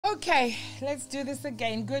Okay, let's do this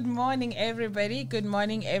again. Good morning, everybody. Good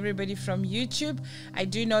morning, everybody from YouTube. I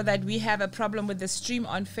do know that we have a problem with the stream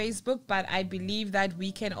on Facebook, but I believe that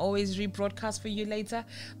we can always rebroadcast for you later.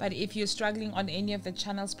 But if you're struggling on any of the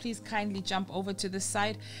channels, please kindly jump over to the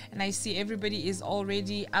side. And I see everybody is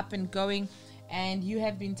already up and going. And you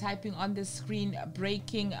have been typing on the screen,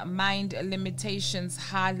 breaking mind limitations.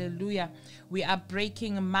 Hallelujah. We are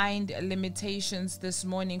breaking mind limitations this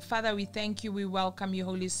morning. Father, we thank you. We welcome you,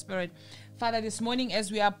 Holy Spirit. Father, this morning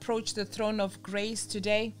as we approach the throne of grace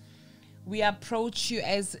today, we approach you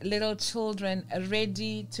as little children,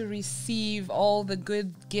 ready to receive all the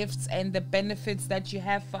good gifts and the benefits that you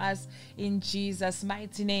have for us in Jesus'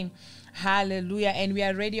 mighty name. Hallelujah. And we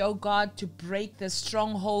are ready, oh God, to break the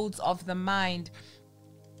strongholds of the mind.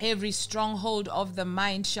 Every stronghold of the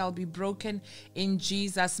mind shall be broken in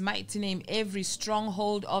Jesus' mighty name. Every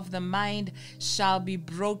stronghold of the mind shall be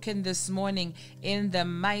broken this morning in the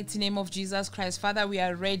mighty name of Jesus Christ. Father, we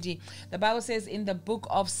are ready. The Bible says in the book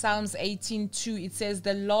of Psalms 18:2, it says,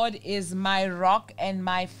 "The Lord is my rock and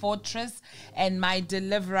my fortress and my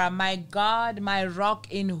deliverer, my God, my rock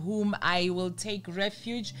in whom I will take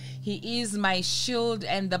refuge. He is my shield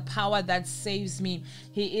and the power that saves me.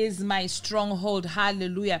 He is my stronghold."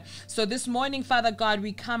 Hallelujah. So this morning, Father God,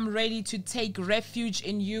 we come ready to take refuge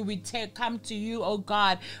in you. We come to you, oh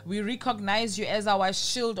God. We recognize you as our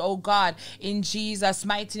shield, oh God, in Jesus'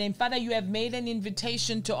 mighty name. Father, you have made an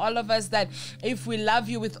invitation to all of us that if we love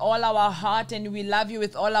you with all our heart and we love you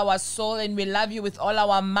with all our soul and we love you with all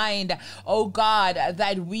our mind, oh God,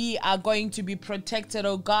 that we are going to be protected,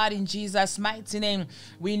 oh God, in Jesus' mighty name.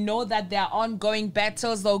 We know that there are ongoing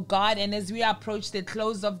battles, oh God, and as we approach the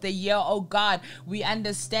close of the year, oh God, we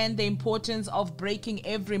understand the importance of breaking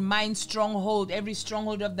every mind stronghold, every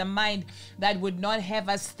stronghold of the mind that would not have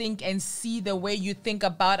us think and see the way you think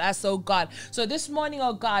about us, oh God. So this morning,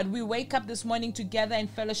 oh God, we wake up this morning together in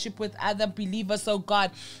fellowship with other believers, oh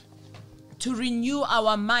God, to renew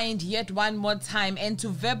our mind yet one more time and to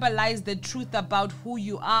verbalize the truth about who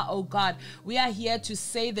you are, oh God. We are here to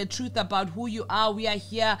say the truth about who you are. We are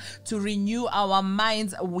here to renew our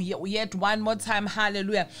minds yet one more time.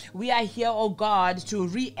 Hallelujah. We are here, oh God, to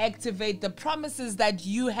reactivate the promises that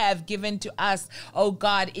you have given to us, oh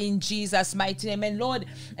God, in Jesus' mighty name. And Lord,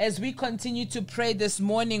 as we continue to pray this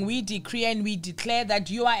morning, we decree and we declare that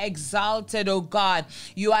you are exalted, oh God.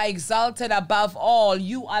 You are exalted above all.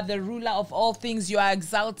 You are the ruler of all things. You are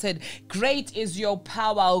exalted. Great is your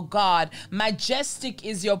power, oh God. Majestic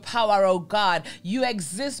is your power, oh God. You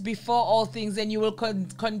exist before all things and you will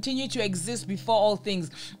continue to exist before all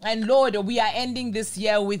things. And Lord, we are ending this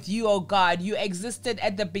year with you, oh God. You existed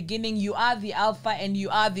at the beginning. You are the Alpha and you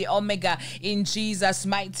are the Omega in Jesus'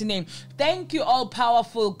 mighty name. Thank you,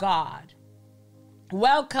 all-powerful God.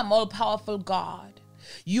 Welcome, all-powerful God.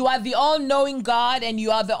 You are the all-knowing God and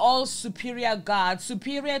you are the all-superior God,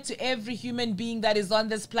 superior to every human being that is on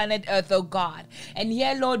this planet Earth, oh God. And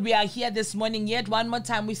here, Lord, we are here this morning. Yet one more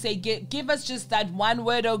time we say, give us just that one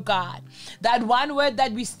word, oh God. That one word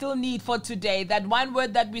that we still need for today. That one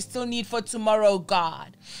word that we still need for tomorrow,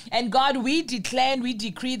 God. And God, we declare and we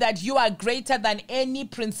decree that you are greater than any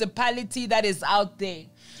principality that is out there.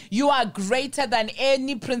 You are greater than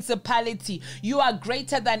any principality. You are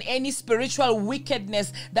greater than any spiritual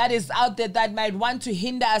wickedness that is out there that might want to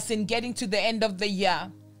hinder us in getting to the end of the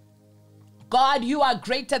year. God, you are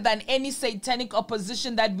greater than any satanic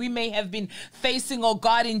opposition that we may have been facing, oh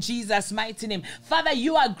God, in Jesus' mighty name. Father,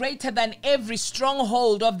 you are greater than every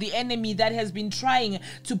stronghold of the enemy that has been trying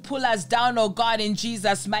to pull us down, oh God, in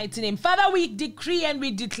Jesus' mighty name. Father, we decree and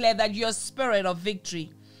we declare that your spirit of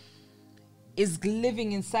victory is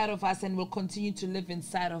living inside of us and will continue to live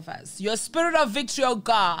inside of us. Your spirit of victory, oh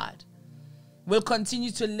God, will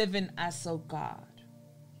continue to live in us, oh God.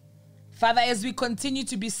 Father, as we continue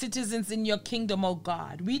to be citizens in your kingdom, oh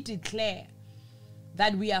God, we declare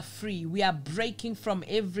that we are free. We are breaking from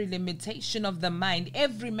every limitation of the mind.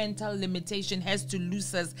 Every mental limitation has to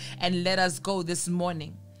loose us and let us go this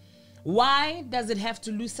morning. Why does it have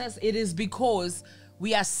to loose us? It is because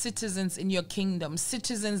we are citizens in your kingdom,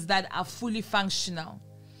 citizens that are fully functional.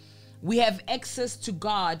 We have access to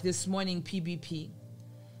God this morning, PBP.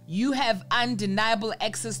 You have undeniable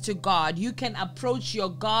access to God. You can approach your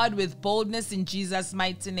God with boldness in Jesus'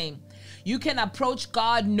 mighty name. You can approach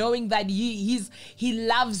God knowing that He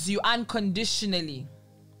loves you unconditionally.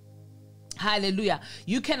 Hallelujah.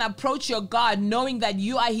 You can approach your God knowing that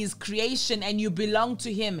you are his creation and you belong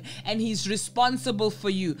to him and he's responsible for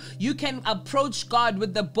you. You can approach God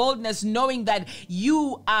with the boldness knowing that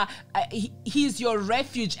you are, he's your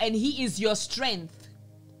refuge and he is your strength.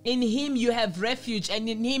 In him you have refuge and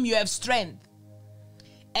in him you have strength.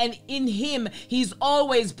 And in him, he's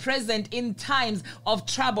always present in times of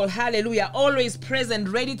trouble. Hallelujah. Always present,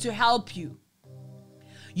 ready to help you.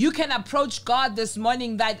 You can approach God this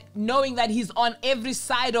morning knowing that he's on every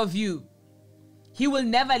side of you. He will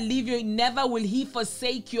never leave you. Never will he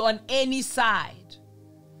forsake you on any side.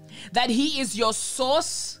 That he is your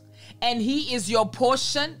source and he is your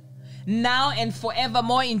portion now and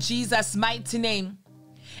forevermore in Jesus' mighty name.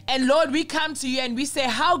 And Lord, we come to you and we say,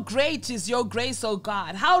 how great is your grace, O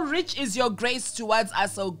God? How rich is your grace towards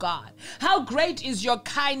us, O God? How great is your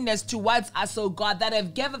kindness towards us, O God, that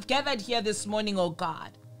have gathered here this morning, O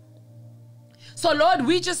God? So Lord,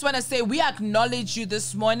 we just want to say we acknowledge you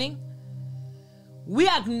this morning. We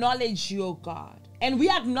acknowledge you, O God. And we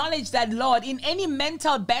acknowledge that, Lord, in any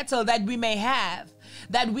mental battle that we may have,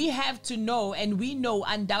 that we have to know, and we know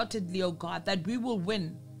undoubtedly, O God, that we will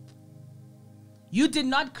win. You did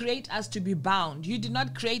not create us to be bound. You did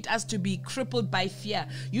not create us to be crippled by fear.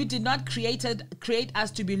 You did not create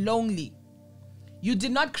us to be lonely. You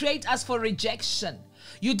did not create us for rejection.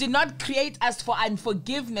 You did not create us for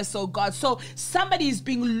unforgiveness, oh God. So somebody is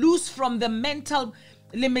being loose from the mental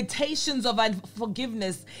limitations of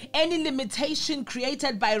unforgiveness. Any limitation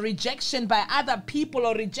created by rejection by other people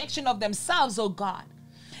or rejection of themselves, oh God.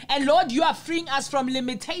 And Lord, you are freeing us from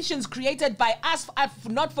limitations created by us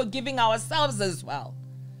not forgiving ourselves as well.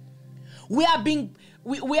 We are being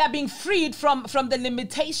freed from the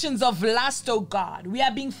limitations of lust, oh God. We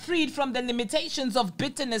are being freed from the limitations of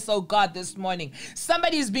bitterness, oh God, this morning.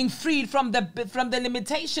 Somebody is being freed from the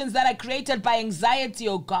limitations that are created by anxiety,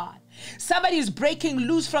 oh God. Somebody is breaking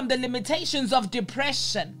loose from the limitations of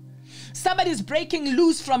depression. Somebody is breaking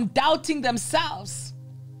loose from doubting themselves,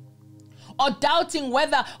 or doubting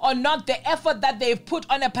whether or not the effort that they've put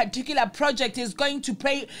on a particular project is going to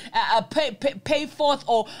pay forth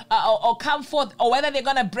or come forth, or whether they're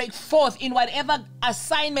going to break forth in whatever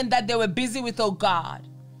assignment that they were busy with, oh God.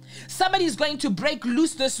 Somebody is going to break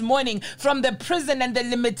loose this morning from the prison and the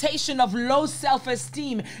limitation of low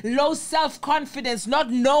self-esteem, low self-confidence, not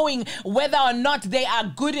knowing whether or not they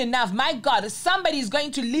are good enough. My God, somebody is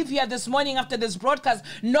going to leave here this morning after this broadcast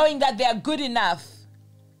knowing that they are good enough.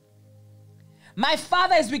 My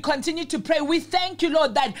Father, as we continue to pray, we thank you,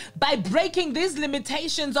 Lord, that by breaking these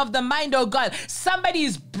limitations of the mind, oh God, somebody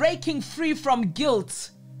is breaking free from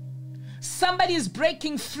guilt. Somebody is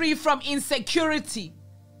breaking free from insecurity.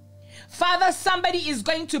 Father, somebody is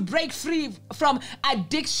going to break free from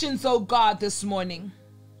addictions, oh God, this morning.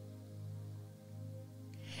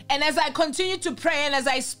 And as I continue to pray and as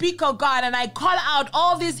I speak, oh God, and I call out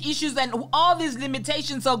all these issues and all these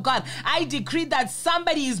limitations, oh God, I decree that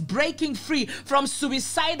somebody is breaking free from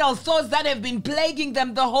suicidal thoughts that have been plaguing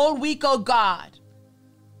them the whole week, oh God.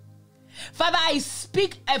 Father, I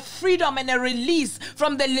speak a freedom and a release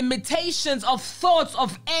from the limitations of thoughts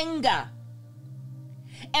of anger.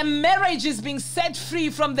 And marriage is being set free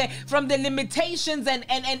from the limitations and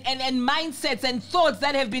mindsets and thoughts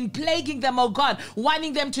that have been plaguing them, oh God,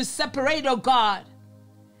 wanting them to separate, oh God.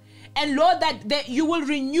 And Lord, that you will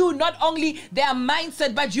renew not only their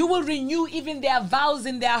mindset, but you will renew even their vows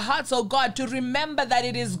in their hearts, oh God, to remember that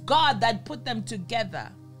it is God that put them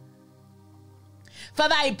together.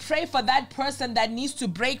 Father, I pray for that person that needs to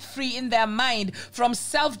break free in their mind from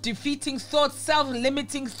self-defeating thoughts,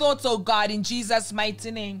 self-limiting thoughts, oh God, in Jesus' mighty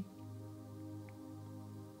name.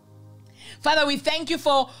 Father, we thank you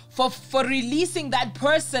for releasing that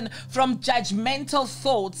person from judgmental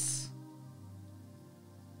thoughts.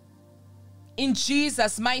 In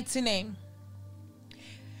Jesus' mighty name.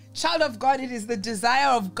 Child of God, it is the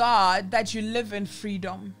desire of God that you live in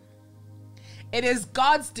freedom. It is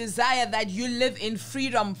God's desire that you live in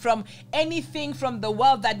freedom from anything from the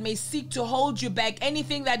world that may seek to hold you back,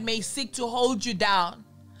 anything that may seek to hold you down.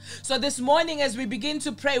 So this morning as we begin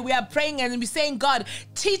to pray, we are praying and we're saying, God,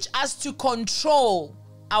 teach us to control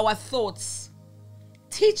our thoughts.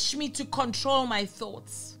 Teach me to control my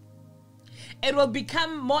thoughts. It will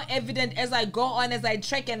become more evident as I go on, as I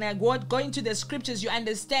trek and I go into the scriptures. You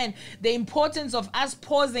understand the importance of us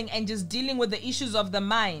pausing and just dealing with the issues of the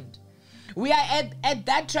mind. We are at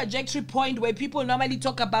that trajectory point where people normally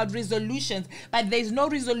talk about resolutions, but there's no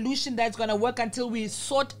resolution that's going to work until we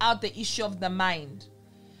sort out the issue of the mind.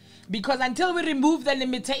 Because until we remove the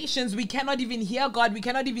limitations, we cannot even hear God. We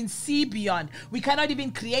cannot even see beyond. We cannot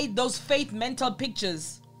even create those faith mental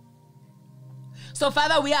pictures. So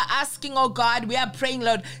Father, we are asking, oh God, we are praying,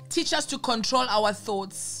 Lord, teach us to control our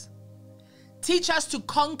thoughts. Teach us to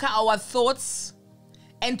conquer our thoughts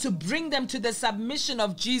and to bring them to the submission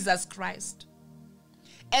of Jesus Christ.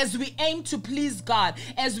 As we aim to please God,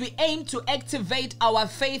 as we aim to activate our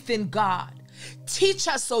faith in God, teach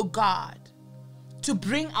us, oh God, to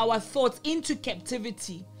bring our thoughts into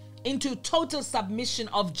captivity, into total submission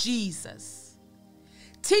of Jesus.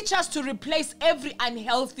 Teach us to replace every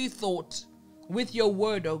unhealthy thought with your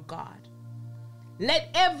word, oh God. Let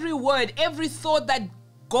every word, every thought that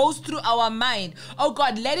goes through our mind, oh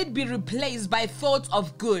God, let it be replaced by thoughts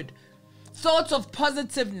of good, thoughts of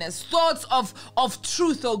positiveness, thoughts of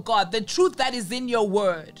truth, oh God, the truth that is in your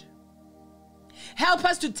word. Help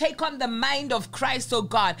us to take on the mind of Christ, oh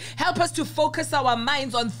God. Help us to focus our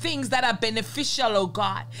minds on things that are beneficial, oh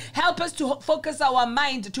God. Help us to focus our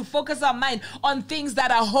mind on things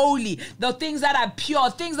that are holy, the things that are pure,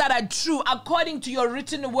 things that are true, according to your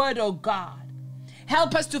written word, oh God.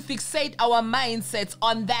 Help us to fixate our mindsets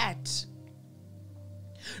on that.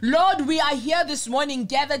 Lord, we are here this morning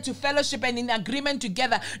gathered to fellowship and in agreement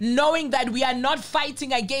together, knowing that we are not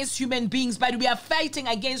fighting against human beings, but we are fighting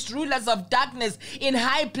against rulers of darkness in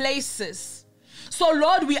high places. So,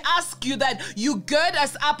 Lord, we ask you that you gird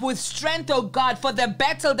us up with strength, oh God, for the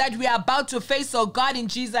battle that we are about to face, oh God, in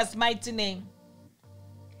Jesus' mighty name.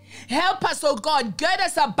 Help us, oh God, gird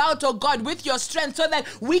us about, oh God, with your strength so that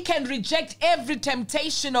we can reject every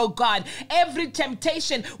temptation, oh God. Every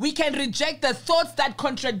temptation, we can reject the thoughts that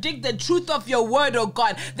contradict the truth of your word, oh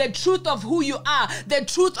God. The truth of who you are, the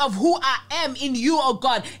truth of who I am in you, oh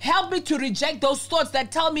God. Help me to reject those thoughts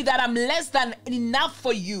that tell me that I'm less than enough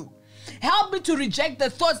for you. Help me to reject the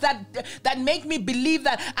thoughts that make me believe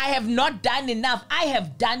that I have not done enough. I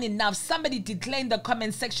have done enough. Somebody declare in the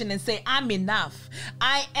comment section and say, I'm enough.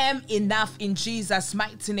 I am enough in Jesus'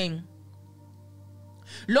 mighty name.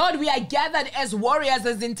 Lord, we are gathered as warriors,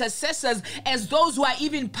 as intercessors, as those who are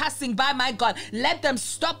even passing by, my God. Let them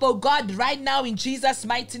stop, oh God, right now in Jesus'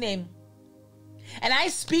 mighty name. And I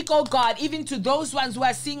speak, oh God, even to those ones who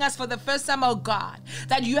are seeing us for the first time, oh God,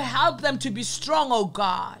 that you help them to be strong, oh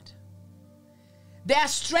God. Their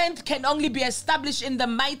strength can only be established in the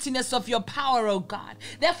mightiness of your power, oh God.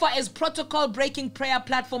 Therefore, as protocol breaking prayer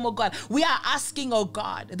platform, oh God, we are asking, oh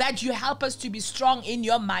God, that you help us to be strong in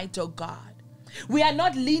your might, oh God. We are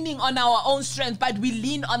not leaning on our own strength, but we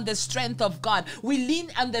lean on the strength of God. We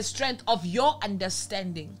lean on the strength of your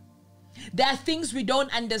understanding. There are things we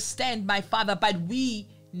don't understand, my Father, but we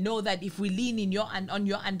know that if we lean on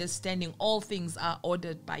your understanding, all things are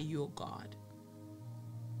ordered by you, oh God.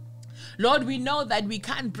 Lord, we know that we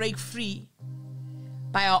can't break free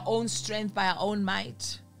by our own strength, by our own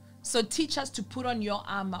might. So teach us to put on your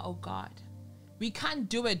armor, oh God. We can't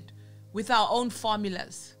do it with our own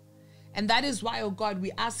formulas. And that is why, oh God,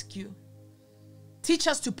 we ask you, teach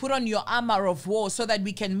us to put on your armor of war so that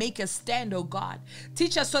we can make a stand, oh God.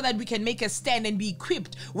 Teach us so that we can make a stand and be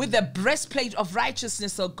equipped with the breastplate of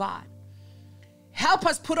righteousness, oh God. Help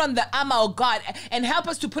us put on the armor, oh God, and help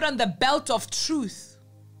us to put on the belt of truth.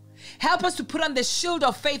 Help us to put on the shield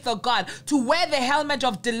of faith, oh God, to wear the helmet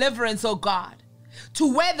of deliverance, oh God,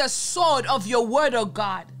 to wear the sword of your word, oh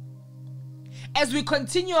God. As we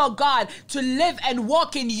continue, oh God, to live and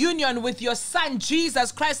walk in union with your Son,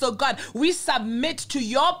 Jesus Christ, oh God, we submit to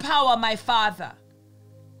your power, my Father.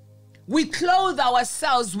 We clothe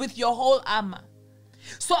ourselves with your whole armor.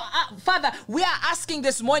 So, Father, we are asking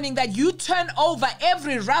this morning that you turn over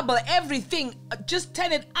every rubble, everything, just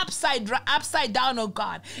turn it upside down, oh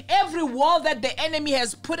God. Every wall that the enemy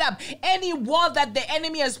has put up, any wall that the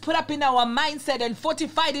enemy has put up in our mindset and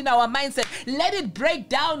fortified in our mindset, let it break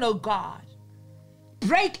down, oh God.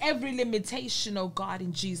 Break every limitation, oh God,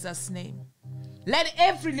 in Jesus' name. Let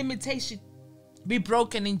every limitation be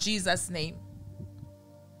broken in Jesus' name.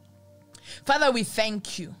 Father, we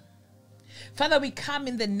thank you. Father, we come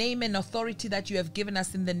in the name and authority that you have given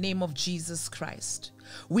us in the name of Jesus Christ.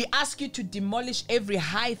 We ask you to demolish every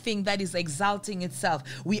high thing that is exalting itself.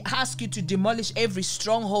 We ask you to demolish every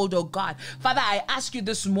stronghold, oh God. Father, I ask you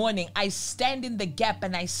this morning, I stand in the gap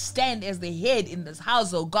and I stand as the head in this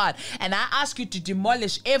house, oh God. And I ask you to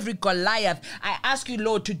demolish every Goliath. I ask you,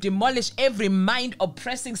 Lord, to demolish every mind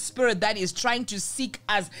oppressing spirit that is trying to seek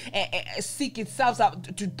itself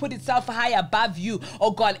up, to put itself high above you,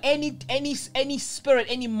 oh God. Any spirit,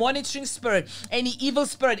 any monitoring spirit, any evil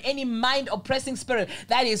spirit, any mind oppressing spirit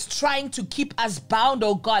that is trying to keep us bound,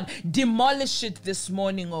 oh God, demolish it this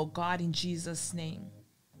morning, oh God, in Jesus' name.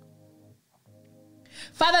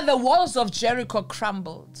 Father, the walls of Jericho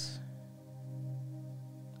crumbled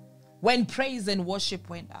when praise and worship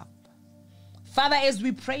went up. Father, as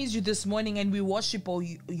we praise you this morning and we worship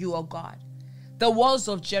you, oh God, the walls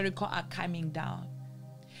of Jericho are coming down.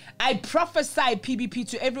 I prophesy PBP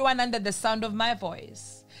to everyone under the sound of my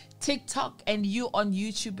voice, TikTok and you on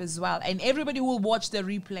YouTube as well, and everybody will watch the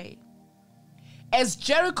replay. As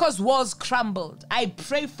Jericho's walls crumbled, I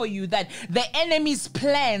pray for you that the enemy's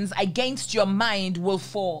plans against your mind will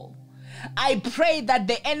fall. I pray that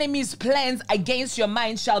the enemy's plans against your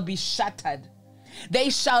mind shall be shattered. They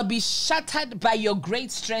shall be shattered by your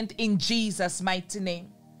great strength in Jesus' mighty name.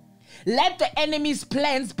 Let the enemy's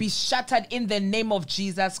plans be shattered in the name of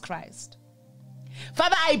Jesus Christ.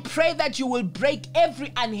 Father, I pray that you will break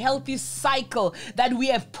every unhealthy cycle that we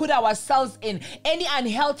have put ourselves in. Any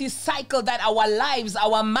unhealthy cycle that our lives,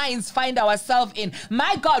 our minds find ourselves in.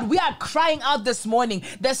 My God, we are crying out this morning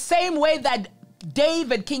the same way that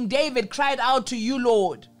King David cried out to you,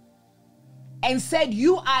 Lord, and said,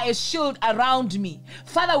 you are a shield around me.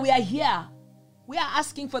 Father, we are here. We are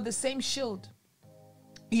asking for the same shield.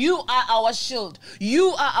 You are our shield.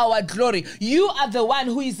 You are our glory. You are the one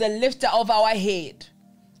who is the lifter of our head.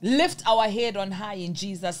 Lift our head on high in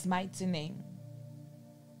Jesus' mighty name.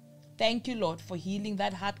 Thank you, Lord, for healing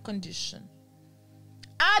that heart condition.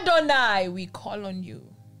 Adonai, we call on you.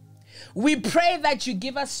 We pray that you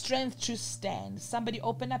give us strength to stand. Somebody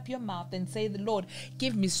open up your mouth and say, Lord,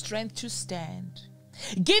 give me strength to stand.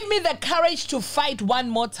 Give me the courage to fight one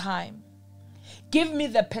more time. Give me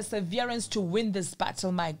the perseverance to win this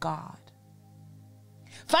battle, my God.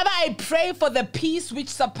 Father, I pray for the peace which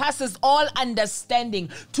surpasses all understanding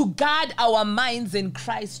to guard our minds in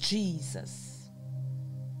Christ Jesus.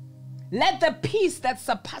 Let the peace that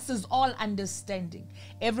surpasses all understanding,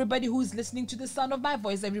 everybody who is listening to the sound of my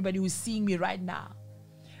voice, everybody who is seeing me right now,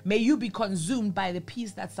 may you be consumed by the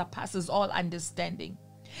peace that surpasses all understanding.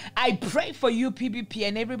 I pray for you, PBP,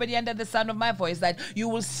 and everybody under the sound of my voice, that you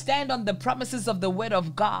will stand on the promises of the word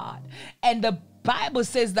of God. And the Bible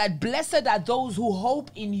says that blessed are those who hope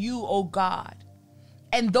in you, O God.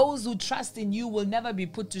 And those who trust in you will never be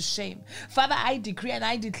put to shame. Father, I decree and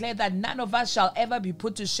I declare that none of us shall ever be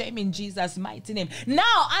put to shame in Jesus' mighty name.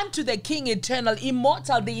 Now unto the King eternal,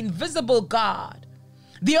 immortal, the invisible God,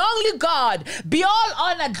 the only God, be all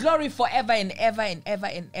honor, glory forever and ever and ever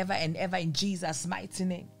and ever and ever in Jesus' mighty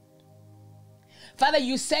name. Father,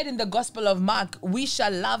 you said in the Gospel of Mark, we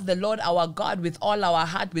shall love the Lord our God with all our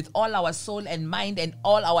heart, with all our soul and mind and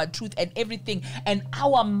all our truth and everything and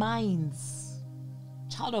our minds.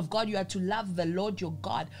 Child of God, you are to love the Lord your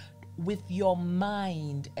God with your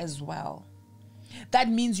mind as well. That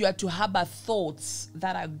means you are to harbor thoughts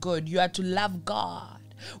that are good. You are to love God.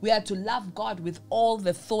 We are to love God with all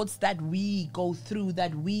the thoughts that we go through,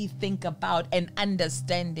 that we think about and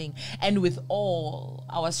understanding, and with all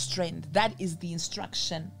our strength. That is the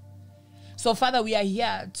instruction. So, Father, we are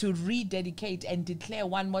here to rededicate and declare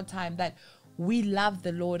one more time that we love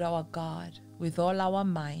the Lord our God with all our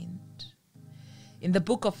mind. In the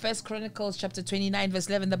book of 1 Chronicles chapter 29 verse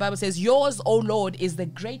 11, the Bible says, yours, O Lord, is the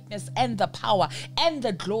greatness and the power and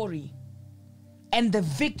the glory and the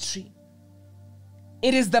victory.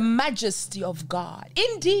 It is the majesty of God.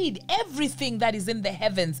 Indeed, everything that is in the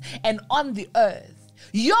heavens and on the earth,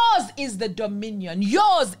 yours is the dominion.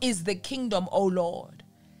 Yours is the kingdom, O Lord.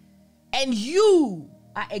 And you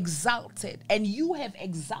are exalted, and you have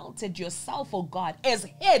exalted yourself, O God, as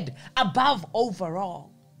head above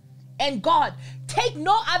overall. And God, take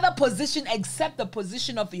no other position except the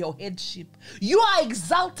position of your headship. You are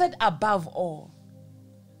exalted above all.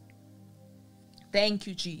 Thank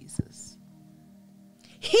you, Jesus.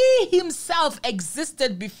 He himself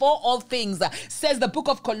existed before all things, says the book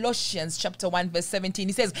of Colossians chapter 1 verse 17.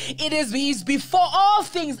 He says, he's before all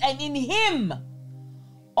things, and in him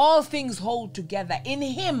all things hold together. In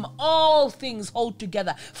him all things hold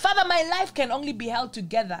together. Father, my life can only be held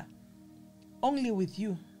together only with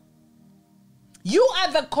you. You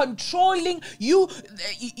are the controlling, you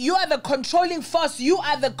are the controlling force. You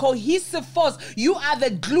are the cohesive force. You are the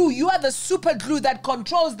glue. You are the super glue that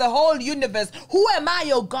controls the whole universe. Who am I,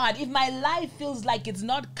 oh God? If my life feels like it's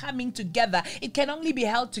not coming together, it can only be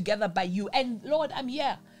held together by you. And Lord, I'm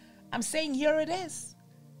here. I'm saying here it is.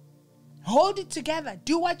 Hold it together.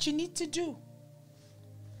 Do what you need to do.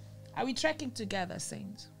 Are we tracking together,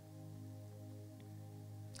 saints?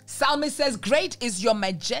 Psalmist says, great is your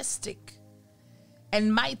majestic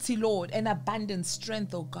and mighty Lord, and abundant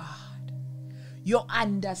strength, O God. Your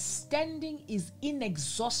understanding is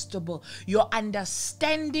inexhaustible. Your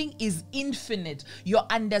understanding is infinite. Your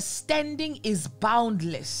understanding is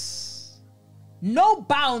boundless. No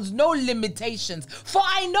bounds, no limitations. For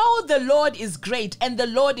I know the Lord is great, and the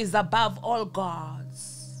Lord is above all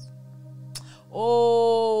gods.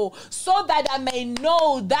 Oh, so that I may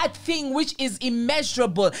know that thing which is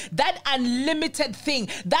immeasurable, that unlimited thing,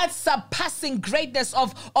 that surpassing greatness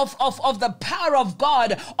of the power of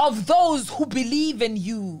God, of those who believe in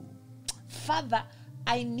you. Father,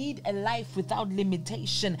 I need a life without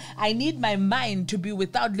limitation. I need my mind to be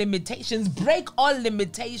without limitations. Break all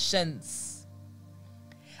limitations.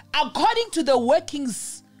 According to the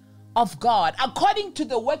workings of God, according to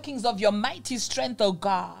the workings of your mighty strength, O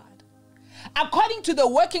God, according to the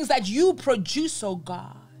workings that you produce, O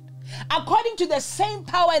God, according to the same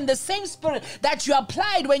power and the same spirit that you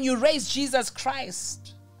applied when you raised Jesus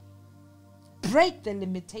Christ, break the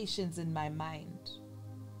limitations in my mind.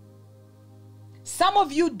 Some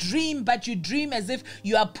of you dream, but you dream as if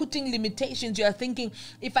you are putting limitations. You are thinking,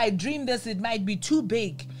 if I dream this, it might be too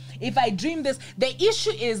big. If I dream this, the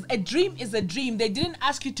issue is a dream is a dream. They didn't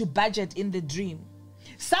ask you to budget in the dream.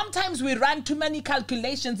 Sometimes we run too many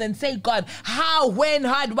calculations and say, God, how, when,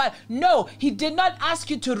 how, what? No, he did not ask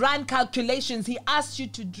you to run calculations. He asked you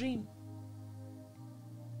to dream.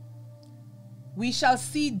 We shall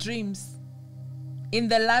see dreams in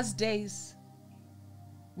the last days.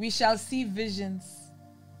 We shall see visions.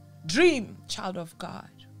 Dream, child of God.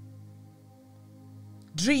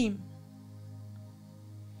 Dream.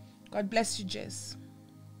 God bless you, Jess.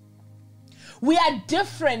 We are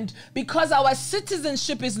different because our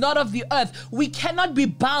citizenship is not of the earth. We cannot be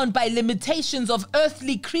bound by limitations of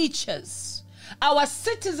earthly creatures. Our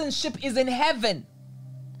citizenship is in heaven.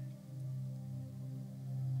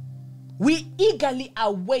 We eagerly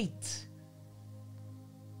await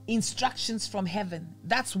instructions from heaven.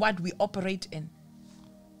 That's what we operate in.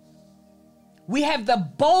 We have the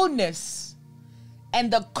boldness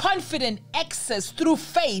and the confident access through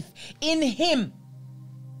faith in him.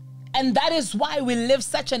 And that is why we live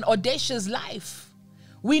such an audacious life.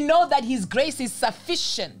 We know that his grace is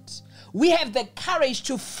sufficient. We have the courage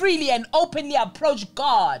to freely and openly approach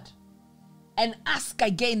God and ask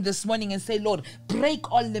again this morning and say, Lord,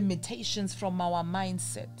 break all limitations from our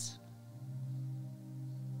mindset.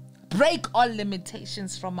 Break all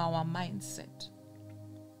limitations from our mindset.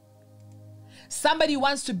 Somebody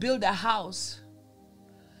wants to build a house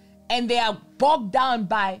and they are bogged down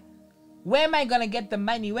by, where am I going to get the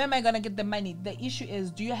money? Where am I going to get the money? The issue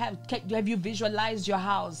is, have you visualized your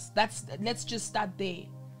house? Let's just start there.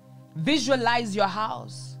 Visualize your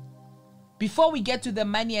house. Before we get to the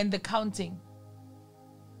money and the counting,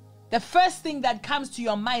 the first thing that comes to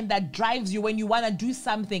your mind that drives you when you want to do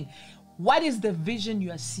something, what is the vision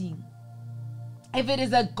you are seeing? If it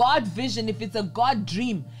is a God vision, if it's a God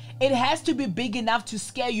dream, it has to be big enough to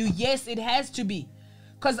scare you. Yes, it has to be.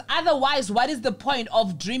 Because otherwise, what is the point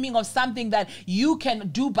of dreaming of something that you can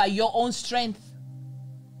do by your own strength?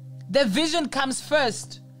 The vision comes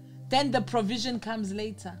first, then the provision comes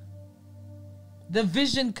later. The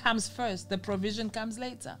vision comes first, the provision comes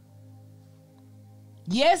later.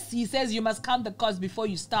 Yes, he says you must count the cost before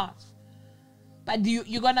you start. But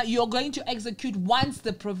you're going to execute once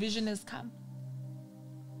the provision has come.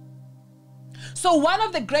 So one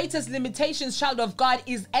of the greatest limitations, child of God,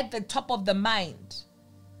 is at the top of the mind.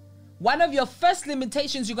 One of your first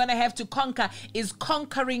limitations you're going to have to conquer is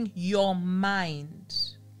conquering your mind.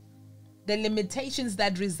 The limitations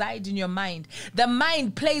that reside in your mind. The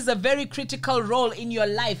mind plays a very critical role in your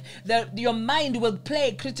life. Your mind will play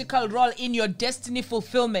a critical role in your destiny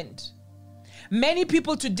fulfillment. Many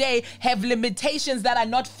people today have limitations that are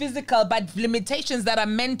not physical, but limitations that are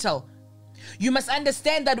mental. You must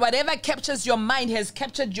understand that whatever captures your mind has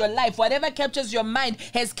captured your life. Whatever captures your mind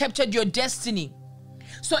has captured your destiny.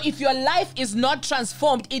 So if your life is not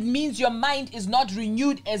transformed, it means your mind is not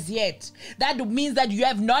renewed as yet. That means that you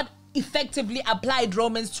have not effectively applied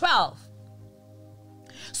Romans 12.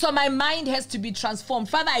 So my mind has to be transformed.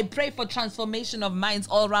 Father, I pray for transformation of minds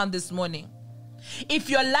all around this morning. If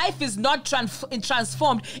your life is not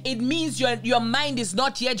transformed, it means your mind is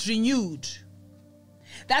not yet renewed.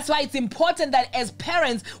 That's why it's important that as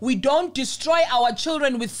parents, we don't destroy our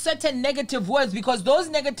children with certain negative words, because those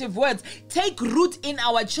negative words take root in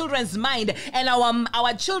our children's mind, and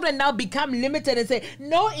our children now become limited and say,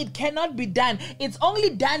 no, it cannot be done. It's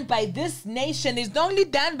only done by this nation. It's only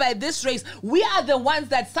done by this race. We are the ones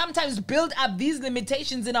that sometimes build up these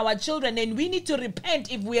limitations in our children, and we need to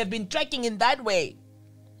repent if we have been tracking in that way.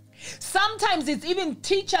 Sometimes it's even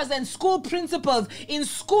teachers and school principals in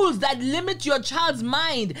schools that limit your child's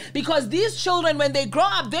mind, because these children, when they grow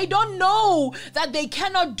up, they don't know that they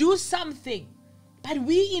cannot do something. But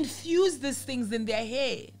we infuse these things in their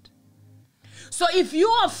head. So if you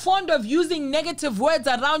are fond of using negative words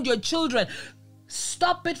around your children,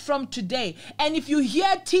 stop it from today. And if you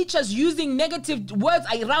hear teachers using negative words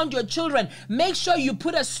around your children, make sure you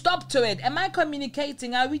put a stop to it. Am I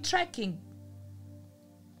communicating? Are we tracking?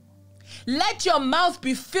 Let your mouth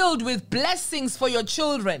be filled with blessings for your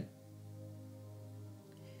children.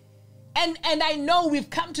 And I know we've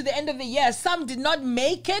come to the end of the year. Some did not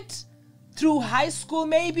make it through high school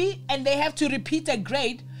maybe, and they have to repeat a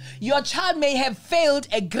grade. Your child may have failed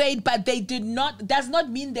a grade, but they did not, does not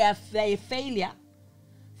mean they're a failure.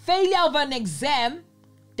 Failure of an exam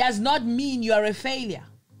does not mean you're a failure.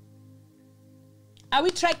 Are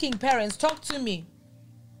we tracking, parents? Talk to me.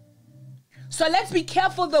 So let's be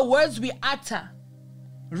careful the words we utter.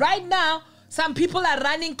 Right now, some people are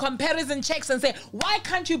running comparison checks and say, why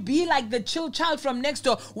can't you be like the child from next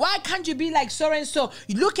door? Why can't you be like so and so?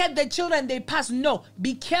 You look at the children, they pass. No,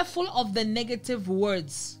 be careful of the negative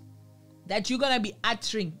words that you're going to be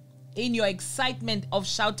uttering in your excitement of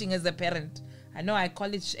shouting as a parent. I know I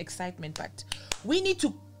call it excitement, but we need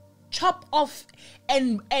to chop off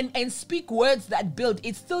and speak words that build.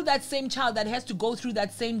 It's still that same child that has to go through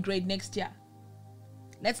that same grade next year.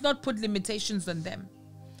 Let's not put limitations on them.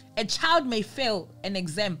 A child may fail an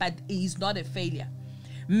exam, but he's not a failure.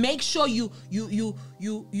 Make sure you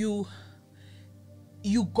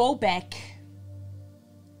go back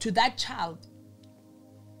to that child.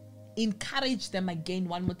 Encourage them again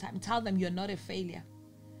one more time. Tell them you're not a failure.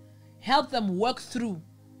 Help them work through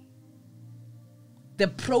the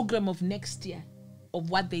program of next year of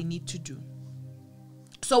what they need to do.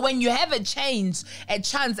 So when you have a chance and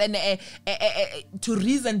to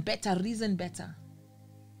reason better.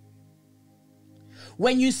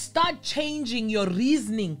 When you start changing your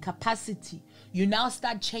reasoning capacity, you now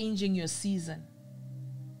start changing your season.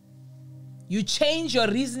 You change your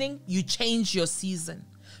reasoning, you change your season.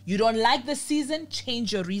 You don't like the season,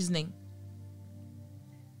 change your reasoning.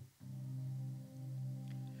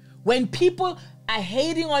 When people are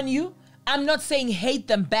hating on you, I'm not saying hate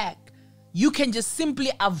them back. You can just simply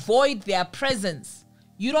avoid their presence.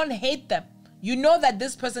 You don't hate them. You know that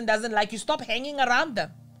this person doesn't like you. Stop hanging around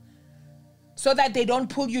them so that they don't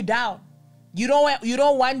pull you down. They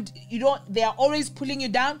are always pulling you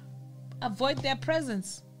down. Avoid their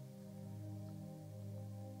presence.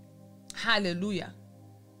 Hallelujah.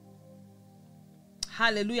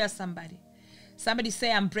 Hallelujah, somebody. Somebody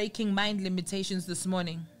say, I'm breaking mind limitations this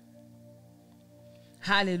morning.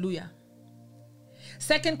 Hallelujah.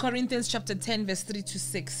 2 Corinthians chapter 10 verse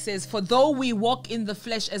 3-6 says, for though we walk in the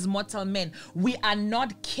flesh as mortal men, we are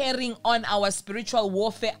not carrying on our spiritual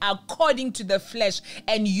warfare according to the flesh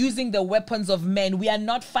and using the weapons of men. We are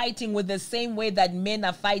not fighting with the same way that men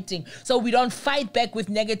are fighting. So we don't fight back with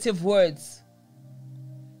negative words.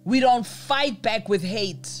 We don't fight back with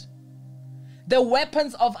hate. The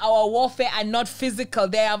weapons of our warfare are not physical.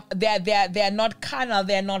 They are not carnal.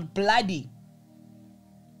 They are not bloody.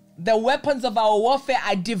 The weapons of our warfare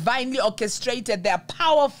are divinely orchestrated. They are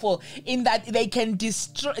powerful in that they can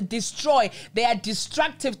destroy. They are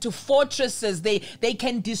destructive to fortresses. They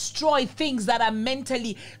can destroy things that are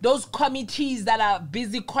mentally, those committees that are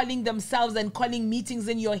busy calling themselves and calling meetings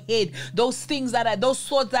in your head. Those things that are, those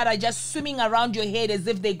thoughts that are just swimming around your head as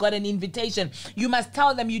if they got an invitation. You must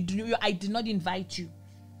tell them, I did not invite you.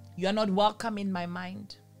 You are not welcome in my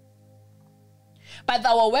mind. But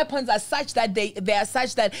our weapons are such that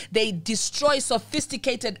they destroy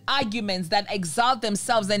sophisticated arguments that exalt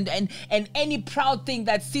themselves and any proud thing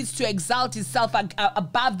that seeks to exalt itself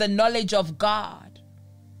above the knowledge of God.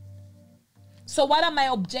 So what are my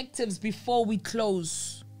objectives before we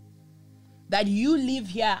close? That you live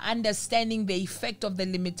here understanding the effect of the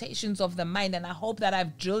limitations of the mind, and I hope that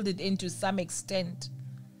I've drilled it into some extent.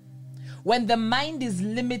 When the mind is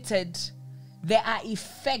limited, there are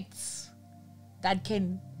effects that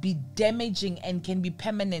can be damaging and can be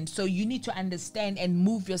permanent. So you need to understand and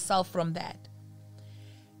move yourself from that.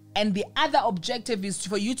 And the other objective is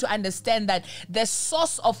for you to understand that the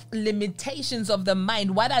source of limitations of the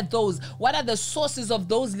mind, what are those? What are the sources of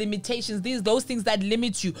those limitations? Those things that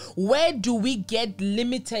limit you. Where do we get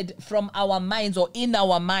limited from our minds or in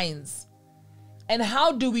our minds? And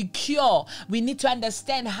how do we cure? We need to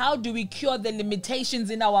understand, how do we cure the limitations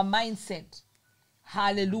in our mindset?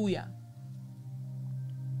 Hallelujah.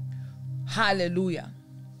 Hallelujah.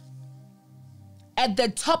 At the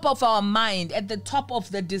top of our mind, at the top of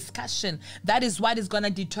the discussion, that is what is going to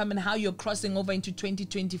determine how you're crossing over into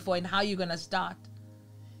 2024 and how you're going to start.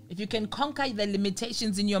 If you can conquer the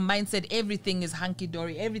limitations in your mindset, everything is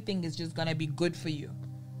hunky-dory. Everything is just going to be good for you.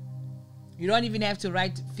 You don't even have to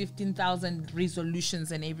write 15,000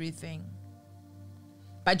 resolutions and everything.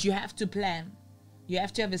 But you have to plan. You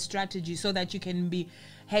have to have a strategy so that you can be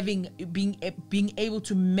being able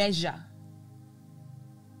to measure.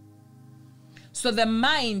 So the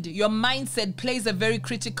mind, your mindset plays a very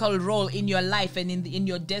critical role in your life and in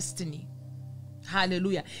your destiny.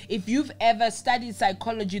 Hallelujah. If you've ever studied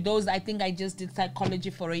psychology, I think I just did psychology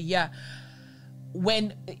for a year.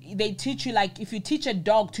 when they teach you, like if you teach a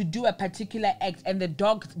dog to do a particular act and the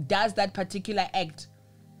dog does that particular act,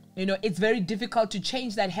 you know, it's very difficult to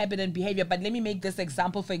change that habit and behavior. But let me make this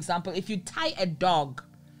example. For example, if you tie a dog,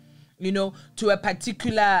 you know, to a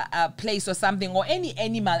particular place or something, or any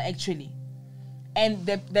animal actually, and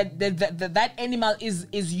that animal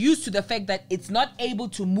is used to the fact that it's not able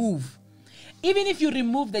to move. Even if you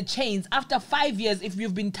remove the chains, after 5 years, if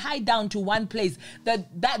you've been tied down to one place,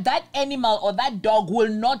 that animal or that dog will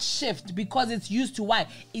not shift, because it's used to why?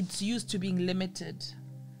 It's used to being limited.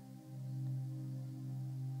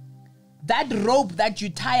 That rope that you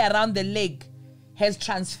tie around the leg has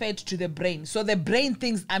transferred to the brain. So the brain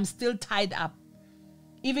thinks, I'm still tied up.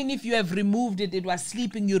 Even if you have removed it, it was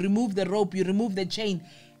sleeping, you remove the rope, you remove the chain.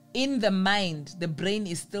 In the mind, the brain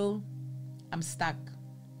is still, I'm stuck.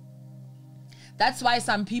 That's why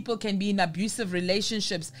some people can be in abusive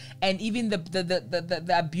relationships, and even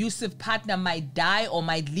the abusive partner might die or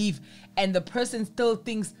might leave, and the person still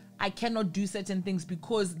thinks, I cannot do certain things,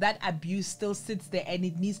 because that abuse still sits there and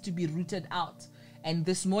it needs to be rooted out. And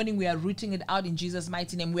this morning we are rooting it out in Jesus'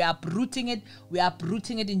 mighty name. We are uprooting it. We are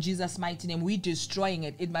uprooting it in Jesus' mighty name. We're destroying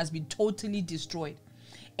it. It must be totally destroyed.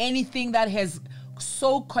 Anything that has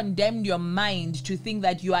so condemned your mind to think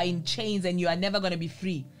that you are in chains and you are never going to be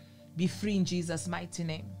free in Jesus' mighty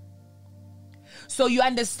name. So you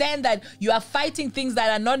understand that you are fighting things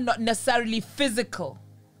that are not necessarily physical,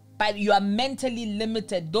 but you are mentally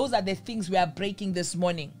limited. Those are the things we are breaking this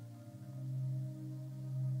morning.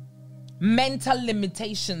 Mental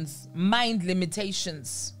limitations, mind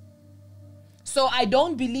limitations. So I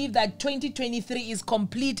don't believe that 2023 is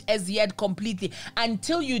complete as yet completely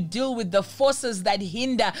until you deal with the forces that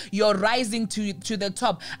hinder your rising to the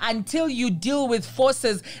top, until you deal with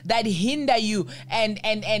forces that hinder you and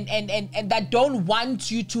that don't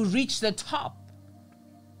want you to reach the top.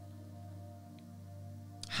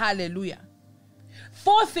 Hallelujah.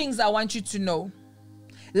 4 things I want you to know.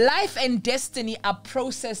 Life and destiny are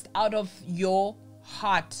processed out of your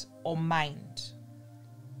heart or mind.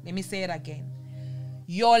 Let me say it again.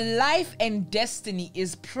 Your life and destiny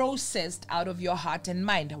is processed out of your heart and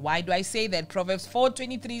mind. Why do I say that? Proverbs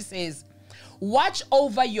 4:23 says, watch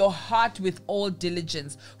over your heart with all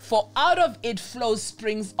diligence, for out of it flows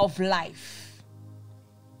springs of life.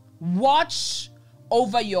 Watch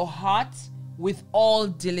over your heart with all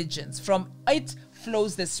diligence. From it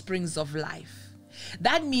flows the springs of life.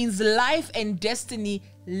 That means life and destiny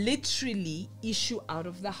literally issue out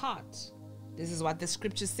of the heart. This is what the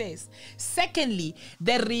scripture says. Secondly,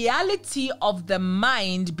 the reality of the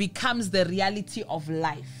mind becomes the reality of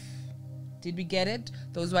life. Did we get it?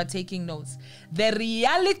 Those who are taking notes. The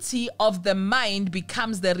reality of the mind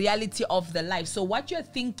becomes the reality of the life. So what you're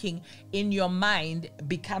thinking in your mind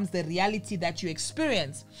becomes the reality that you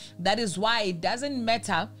experience. That is why it doesn't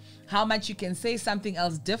matter how much you can say something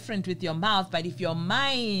else different with your mouth, but if your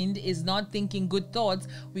mind is not thinking good thoughts,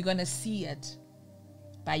 we're going to see it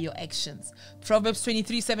by your actions. Proverbs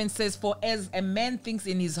 23:7 says, for as a man thinks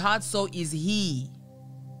in his heart, so is he.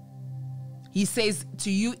 He says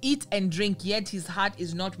to you, eat and drink, yet his heart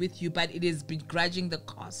is not with you, but it is begrudging the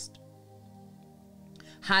cost.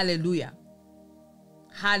 Hallelujah.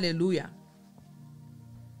 Hallelujah.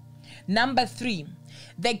 Number 3,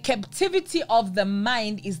 the captivity of the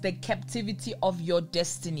mind is the captivity of your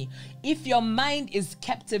destiny. If your mind is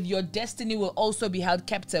captive, your destiny will also be held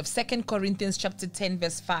captive. 2 Corinthians chapter 10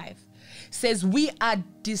 verse 5 says, we are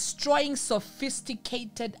destroying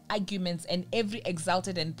sophisticated arguments and every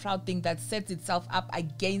exalted and proud thing that sets itself up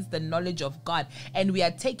against the knowledge of God. And we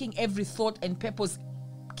are taking every thought and purpose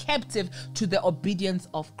captive to the obedience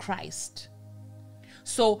of Christ.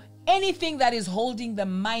 So anything that is holding the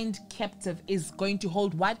mind captive is going to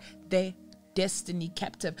hold what? The destiny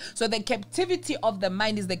captive. So the captivity of the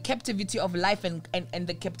mind is the captivity of life and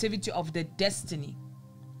the captivity of the destiny.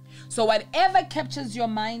 So whatever captures your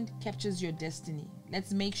mind captures your destiny.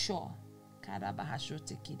 Let's make sure.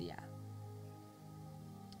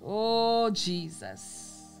 Oh,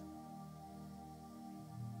 Jesus.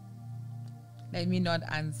 Let me not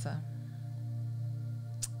answer.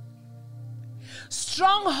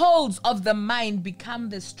 Strongholds of the mind become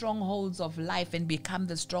the strongholds of life and become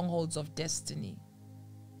the strongholds of destiny.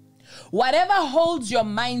 Whatever holds your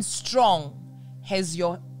mind strong has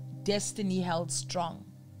your destiny held strong.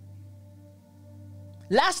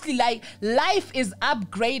 Lastly, life is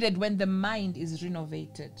upgraded when the mind is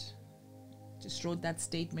renovated. Just wrote that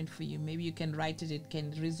statement for you. Maybe you can write it. It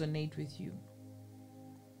can resonate with you.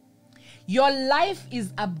 Your life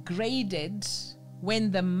is upgraded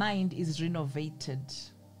when the mind is renovated.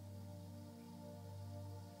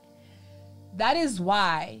 That is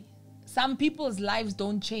why Some people's lives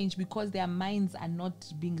don't change because their minds are not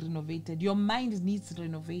being renovated. Your mind needs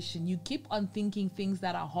renovation. You keep on thinking things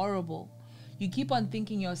that are horrible. You keep on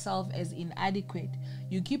thinking yourself as inadequate.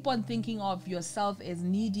 You keep on thinking of yourself as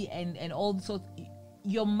needy and all sorts.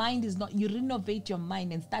 Your mind is not, you renovate your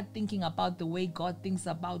mind and start thinking about the way God thinks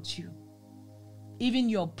about you. Even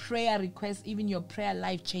your prayer requests, even your prayer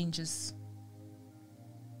life changes.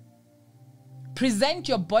 Present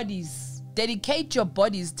your bodies, dedicate your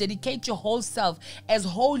bodies, dedicate your whole self as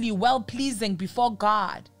holy, well-pleasing before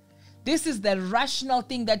God. This is the rational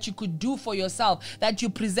thing that you could do for yourself, that you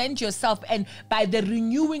present yourself, and by the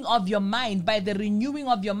renewing of your mind,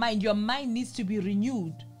 your mind needs to be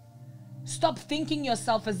renewed. Stop thinking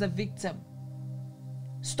yourself as a victim.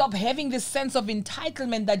 Stop having this sense of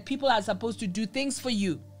entitlement that people are supposed to do things for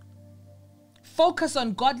you. Focus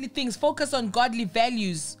on godly things. Focus on godly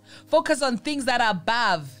values. Focus on things that are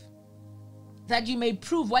above, that you may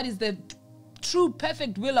prove what is the true,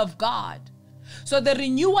 perfect will of God. So the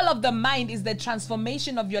renewal of the mind is the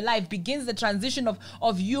transformation of your life, begins the transition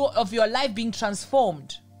of your life being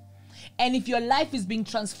transformed. And if your life is being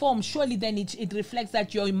transformed, surely then it reflects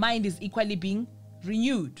that your mind is equally being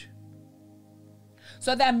renewed.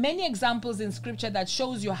 So there are many examples in scripture that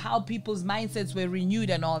shows you how people's mindsets were renewed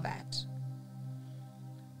and all that.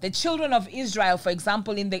 The children of Israel, for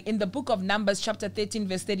example, in the book of Numbers, chapter 13,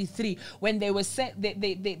 verse 33, when they were sent,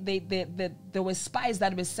 there were spies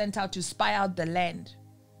that were sent out to spy out the land.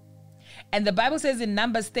 And the Bible says in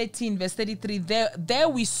Numbers 13, verse 33, there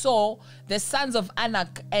we saw the sons of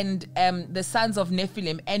Anak and the sons of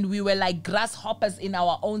Nephilim, and we were like grasshoppers in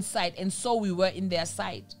our own sight, and so we were in their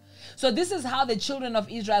sight. So this is how the children of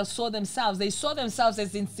Israel saw themselves. They saw themselves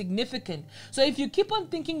as insignificant. So if you keep on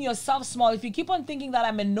thinking yourself small, if you keep on thinking that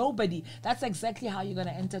I'm a nobody, that's exactly how you're going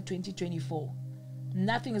to enter 2024.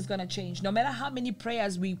 Nothing is going to change. No matter how many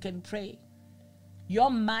prayers we can pray,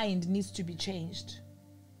 your mind needs to be changed.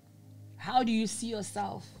 How do you see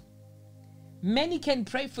yourself? Many can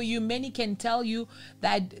pray for you. Many can tell you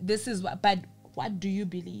that this is what, but what do you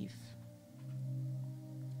believe?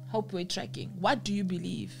 Hope we're tracking. What do you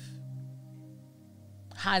believe?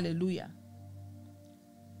 Hallelujah.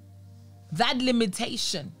 That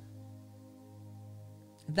limitation.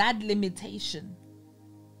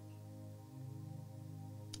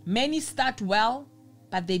 Many start well,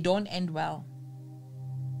 but they don't end well.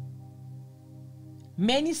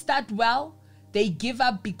 Many start well, they give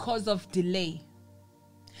up because of delay.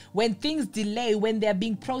 When things delay, when they're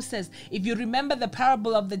being processed, if you remember the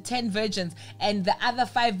parable of the 10 virgins and the other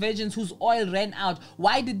 5 virgins whose oil ran out,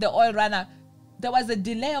 why did the oil run out? There was a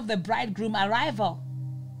delay of the bridegroom arrival.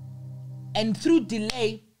 And through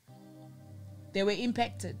delay, they were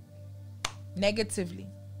impacted negatively.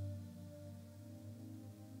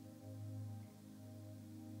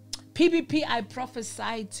 PBP, I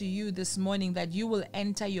prophesy to you this morning that you will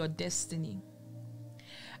enter your destiny.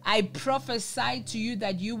 I prophesy to you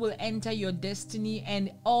that you will enter your destiny and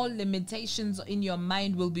all limitations in your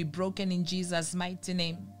mind will be broken in Jesus' mighty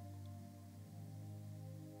name.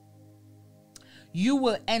 You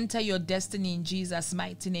will enter your destiny in Jesus'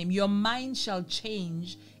 mighty name. Your mind shall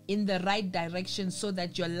change in the right direction so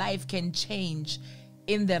that your life can change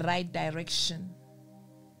in the right direction.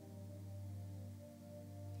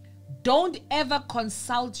 Don't ever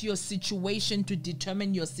consult your situation to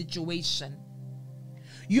determine your situation.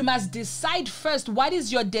 You must decide first what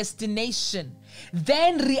is your destination,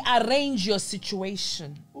 then rearrange your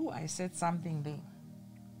situation. Oh, I said something there.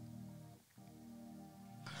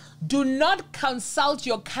 Do not consult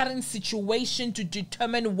your current situation to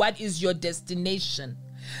determine what is your destination,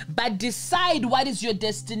 but decide what is your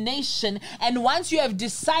destination. And once you have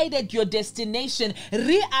decided your destination,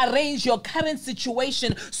 rearrange your current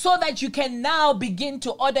situation so that you can now begin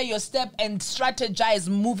to order your step and strategize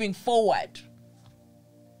moving forward.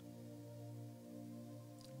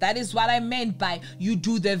 That is what I meant by you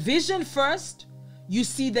do the vision first, you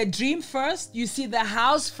see the dream first, you see the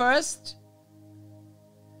house first.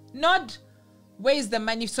 Not where's the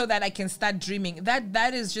money so that I can start dreaming.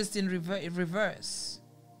 That is just in reverse.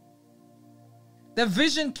 The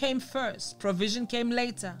vision came first, provision came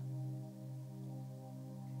later.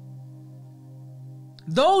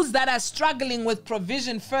 Those that are struggling with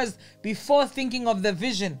provision first before thinking of the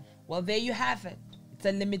vision, well, there you have it. It's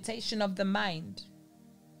a limitation of the mind.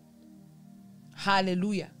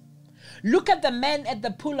 Hallelujah. Look at the man at the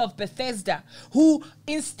pool of Bethesda who,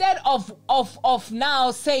 instead of now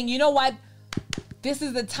saying, you know what, this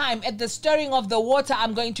is the time, at the stirring of the water,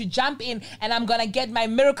 I'm going to jump in and I'm going to get my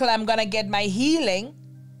miracle, I'm going to get my healing.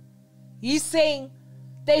 He's saying,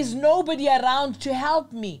 there's nobody around to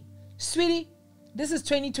help me. Sweetie, This is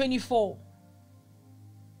 2024.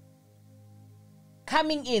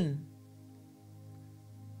 Coming in.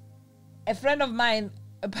 A friend of mine,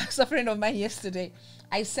 a pastor friend of mine yesterday,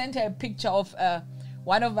 I sent her a picture of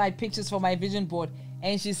one of my pictures for my vision board,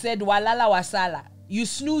 and she said, Walala wasala. You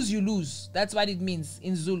snooze, you lose. That's what it means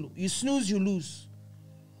in Zulu. You snooze, you lose.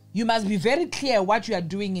 You must be very clear what you are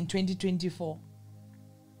doing in 2024.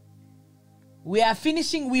 We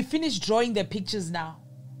finished drawing the pictures now.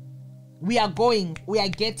 We are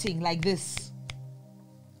getting like this.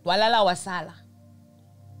 Walala wasala.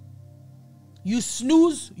 You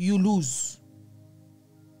snooze, you lose.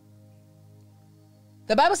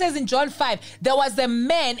 The Bible says in John 5, there was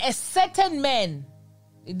a certain man,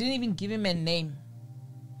 it didn't even give him a name,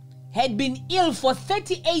 had been ill for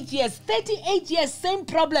 38 years. 38 years, same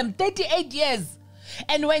problem, 38 years.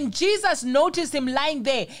 And when Jesus noticed him lying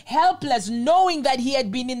there, helpless, knowing that he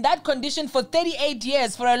had been in that condition for 38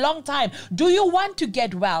 years, for a long time, do you want to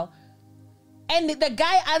get well? And the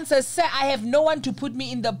guy answers, sir, I have no one to put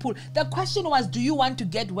me in the pool. The question was, do you want to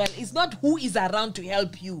get well? It's not who is around to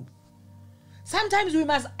help you. Sometimes we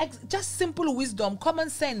must, just simple wisdom, common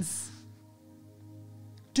sense.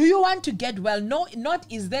 Do you want to get well? No, not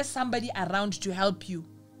is there somebody around to help you.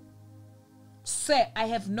 Sir, I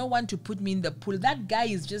have no one to put me in the pool. That guy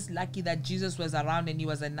is just lucky that Jesus was around and he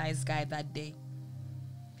was a nice guy that day.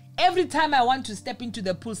 Every time I want to step into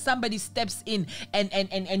the pool, somebody steps in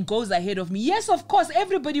and goes ahead of me. Yes, of course,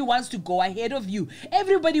 everybody wants to go ahead of you.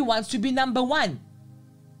 Everybody wants to be number one.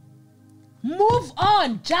 Move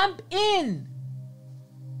on, jump in.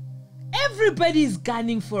 Everybody is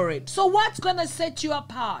gunning for it. So what's going to set you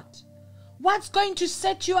apart? What's going to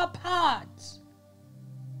set you apart?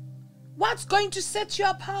 What's going to set you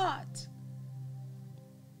apart?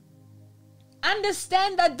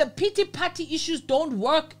 Understand that the pity party issues don't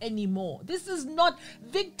work anymore. This is not,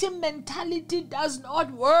 victim mentality does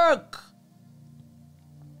not work.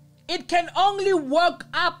 It can only work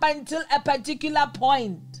up until a particular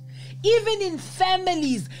point. Even in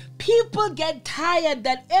families, people get tired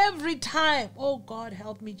that every time, oh God,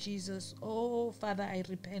 help me, Jesus. Oh, Father, I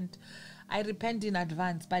repent. I repent in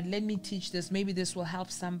advance, but let me teach this. Maybe this will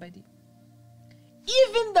help somebody.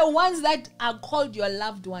 Even the ones that are called your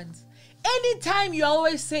loved ones. Anytime you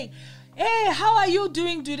always say, hey, how are you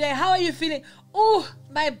doing today? How are you feeling? Oh,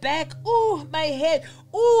 my back. Oh, my head.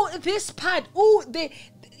 Oh, this part. Oh,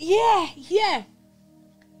 yeah.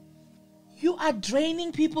 You are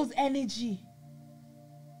draining people's energy.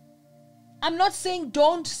 I'm not saying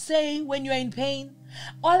don't say when you're in pain.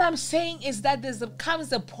 All I'm saying is that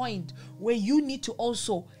comes a point where you need to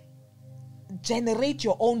also generate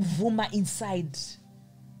your own vuma inside.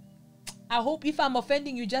 I hope if I'm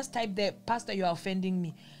offending you, just type there, Pastor, you are offending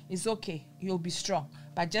me. It's okay. You'll be strong.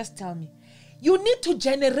 But just tell me. You need to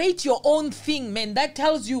generate your own thing, man. That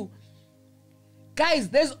tells you, guys,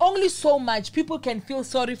 there's only so much people can feel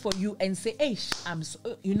sorry for you and say, hey,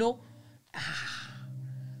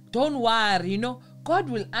 don't worry, God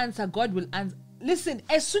will answer, God will answer. Listen,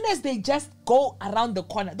 as soon as they just go around the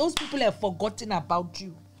corner, those people have forgotten about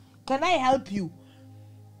you. Can I help you?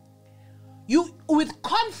 You, with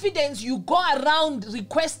confidence, you go around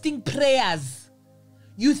requesting prayers.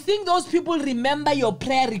 You think those people remember your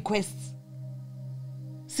prayer requests?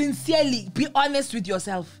 Sincerely, be honest with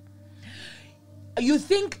yourself. You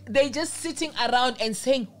think they just sitting around and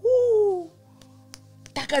saying, ooh,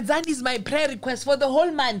 Takazan is my prayer request for the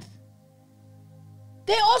whole month.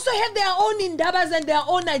 They also have their own indabas and their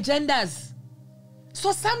own agendas.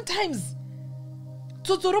 So sometimes,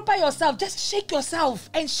 tuturupa yourself, just shake yourself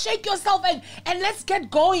and let's get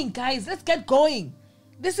going, guys. Let's get going.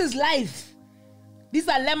 This is life. These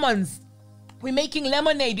are lemons. We're making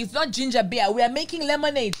lemonade. It's not ginger beer. We are making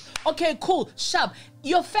lemonade. Okay, cool. Sharp.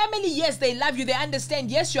 Your family, yes, they love you. They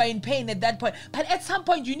understand. Yes, you are in pain at that point. But at some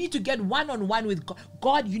point, you need to get one-on-one with God.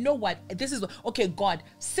 God, you know what? This is, okay, God,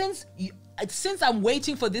 since I'm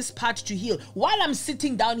waiting for this part to heal, while I'm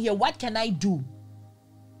sitting down here, what can I do?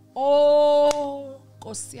 Oh,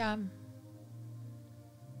 Kosiam.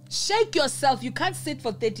 Shake yourself. You can't sit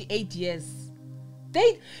for 38 years.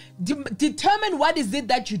 They determine what is it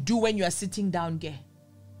that you do when you are sitting down here.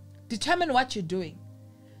 Determine what you're doing.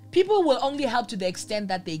 People will only help to the extent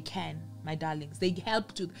that they can, my darlings. They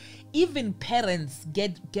help to, even parents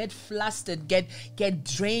get flustered, get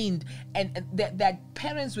drained, and that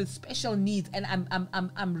parents with special needs. And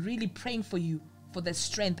I'm really praying for you for the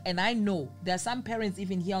strength. And I know there are some parents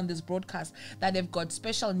even here on this broadcast that have got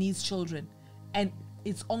special needs children, and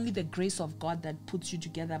it's only the grace of God that puts you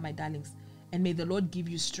together, my darlings. And may the Lord give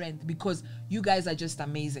you strength, because you guys are just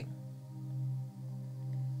amazing.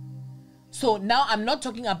 So now I'm not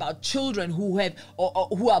talking about children who have or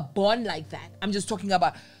who are born like that. I'm just talking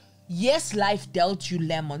about, yes, life dealt you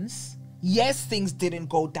lemons. Yes, things didn't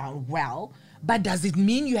go down well. But does it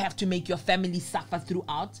mean you have to make your family suffer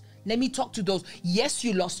throughout? Let me talk to those. Yes,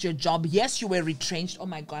 you lost your job. Yes, you were retrenched. Oh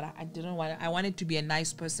my God, I wanted to be a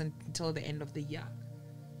nice person until the end of the year.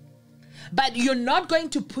 But you're not going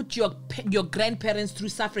to put your grandparents through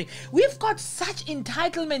suffering. We've got such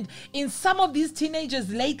entitlement in some of these teenagers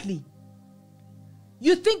lately.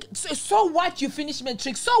 You think, so what, you finished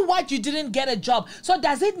matric? So what, you didn't get a job? So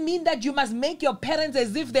does it mean that you must make your parents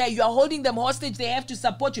as if you are holding them hostage, they have to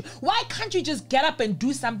support you? Why can't you just get up and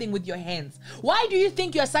do something with your hands? Why do you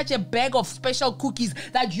think you're such a bag of special cookies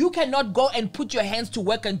that you cannot go and put your hands to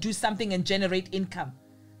work and do something and generate income?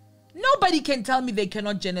 Nobody can tell me they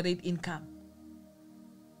cannot generate income.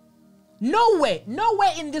 Nowhere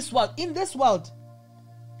in this world,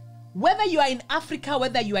 whether you are in Africa,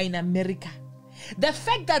 whether you are in America, the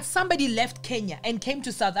fact that somebody left Kenya and came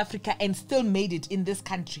to South Africa and still made it in this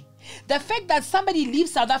country, the fact that somebody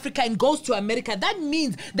leaves South Africa and goes to America, that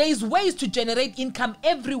means there is ways to generate income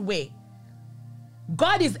everywhere.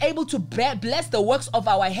 God is able to bless the works of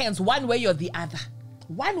our hands one way or the other.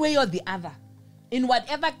 One way or the other. In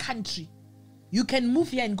whatever country, you can move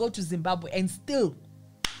here and go to Zimbabwe and still.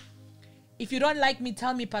 If you don't like me,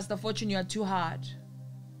 tell me, Pastor Fortune, you are too hard.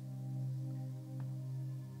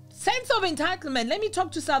 Sense of entitlement. Let me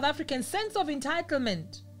talk to South Africans. Sense of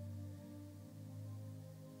entitlement.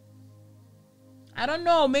 I don't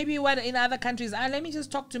know, maybe what in other countries. Let me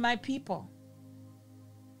just talk to my people.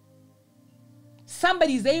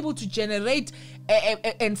 Somebody is able to generate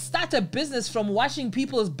and start a business from washing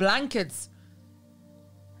people's blankets.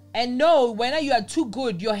 And no, when you are too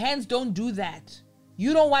good, your hands don't do that.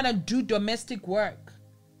 You don't want to do domestic work.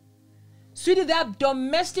 Sweetie, there are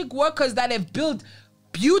domestic workers that have built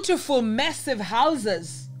beautiful, massive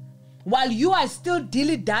houses while you are still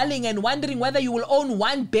dilly-dallying and wondering whether you will own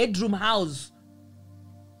one-bedroom house.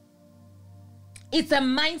 It's a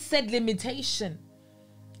mindset limitation.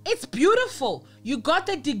 It's beautiful. You got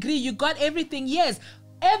a degree, you got everything. Yes,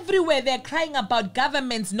 everywhere they're crying about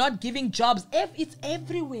governments not giving jobs. It's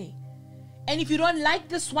everywhere. And if you don't like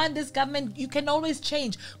this government, you can always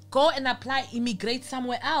change. Go and apply, immigrate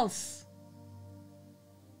somewhere else.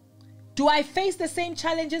 Do I face the same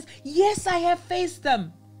challenges? Yes, I have faced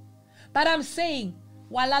them. But I'm saying,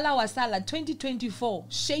 walala wasala, 2024,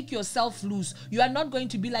 shake yourself loose. You are not going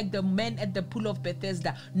to be like the men at the pool of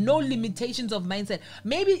Bethesda. No limitations of mindset.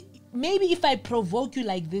 Maybe if I provoke you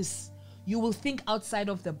like this, you will think outside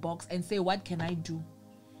of the box and say, what can I do?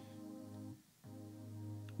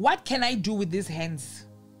 What can I do with these hands?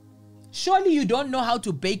 Surely you don't know how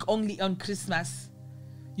to bake only on Christmas.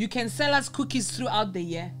 You can sell us cookies throughout the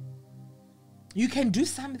year. You can do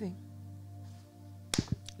something.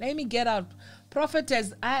 Let me get out.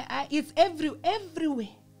 Prophetess, it's everywhere.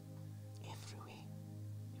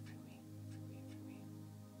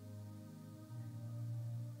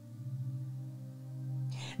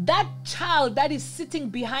 That child that is sitting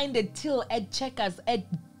behind a till at Checkers, at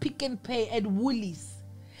Pick and Pay, at Woolies,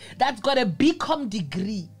 that's got a BCom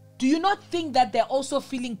degree. Do you not think that they're also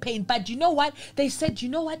feeling pain? But you know what? They said, you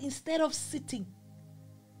know what? Instead of sitting.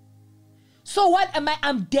 So what am I?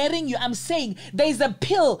 I'm daring you. I'm saying there's a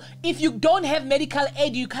pill. If you don't have medical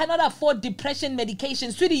aid, you cannot afford depression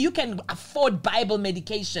medication. Sweetie, you can afford Bible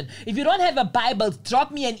medication. If you don't have a Bible,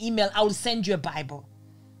 drop me an email. I will send you a Bible.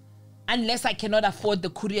 Unless I cannot afford the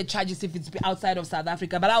courier charges if it's outside of South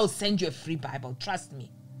Africa. But I will send you a free Bible. Trust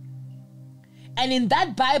me. And in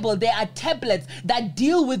that Bible, there are tablets that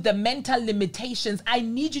deal with the mental limitations. I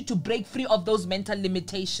need you to break free of those mental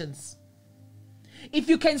limitations. If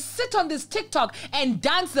you can sit on this TikTok and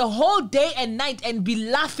dance the whole day and night and be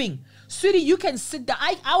laughing, sweetie, you can sit there.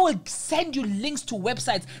 I will send you links to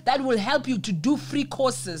websites that will help you to do free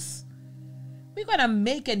courses. We're going to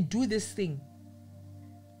make and do this thing.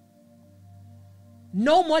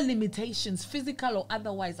 No more limitations, physical or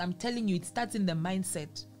otherwise. I'm telling you, it starts in the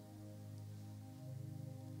mindset.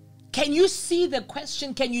 Can you see the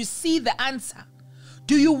question? Can you see the answer?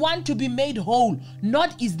 Do you want to be made whole?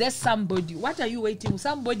 Not is there somebody. What are you waiting?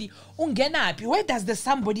 Somebody. Where does the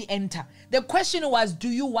somebody enter? The question was, do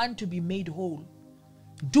you want to be made whole?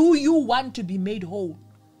 Do you want to be made whole?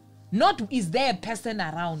 Not is there a person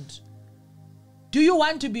around? Do you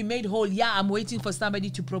want to be made whole? Yeah, I'm waiting for somebody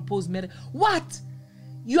to propose marriage. What?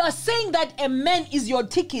 You are saying that a man is your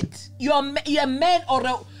ticket. You're a man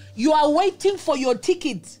you are waiting for your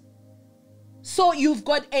ticket. So you've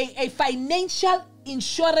got a financial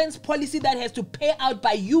insurance policy that has to pay out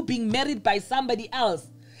by you being married by somebody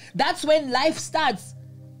else. That's when life starts.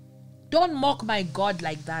 Don't mock my God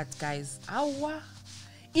like that, guys. Awa.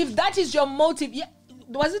 If that is your motive, yeah,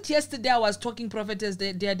 was it yesterday I was talking, Prophetess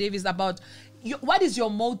Dear Davis, about what is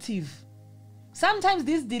your motive? Sometimes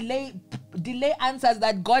these delay answers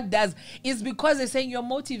that God does is because they're saying your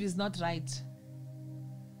motive is not right.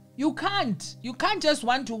 You can't just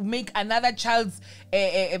want to make another child's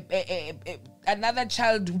another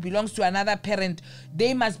child who belongs to another parent.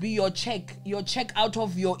 They must be your check out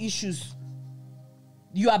of your issues.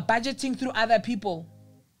 You are budgeting through other people.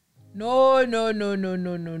 No.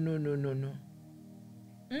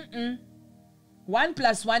 1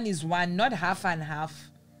 + 1 is 1, not half and half.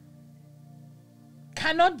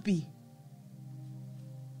 Cannot be.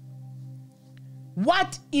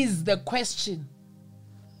 What is the question?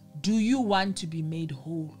 Do you want to be made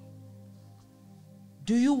whole?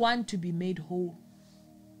 Do you want to be made whole?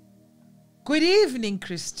 Good evening,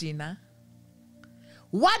 Christina.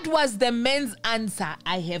 What was the man's answer?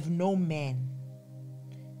 I have no man.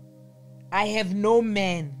 I have no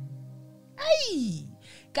man. Aye.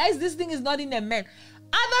 Guys, this thing is not in a man.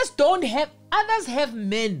 Others have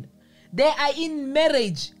men. They are in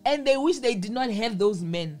marriage and they wish they did not have those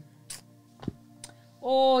men.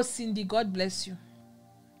 Oh, Cindy, God bless you.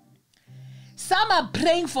 Some are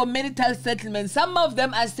praying for marital settlement. Some of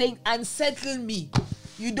them are saying, unsettle me.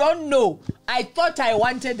 You don't know. I thought I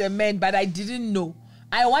wanted a man, but I didn't know.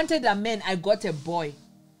 I wanted a man, I got a boy.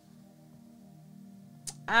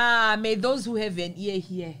 May those who have an ear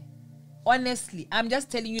hear. Honestly, I'm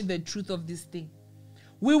just telling you the truth of this thing.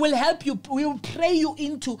 We will help you. We will pray you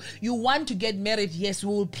into, you want to get married. Yes,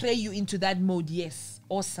 we will pray you into that mode. Yes,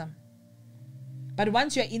 awesome. But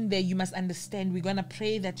once you're in there, you must understand we're going to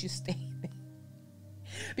pray that you stay there.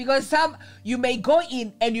 Because you may go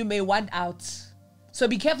in and you may want out. So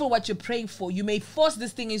be careful what you're praying for. You may force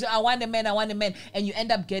this thing. You say, I want a man. And you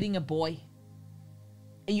end up getting a boy.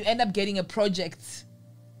 And you end up getting a project.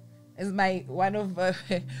 As one of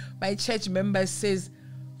my church members says,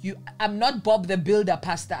 I'm not Bob the Builder,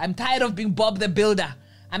 Pastor. I'm tired of being Bob the Builder.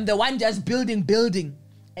 I'm the one just building.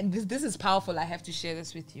 And this is powerful. I have to share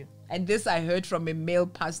this with you. And this I heard from a male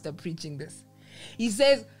pastor preaching this. He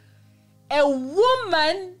says, a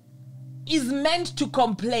woman is meant to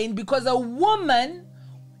complain because a woman,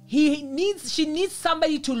 she needs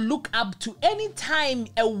somebody to look up to. Anytime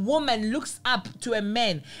a woman looks up to a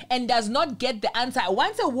man and does not get the answer,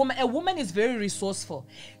 once a woman is very resourceful.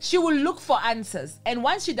 She will look for answers. And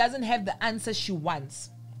once she doesn't have the answer she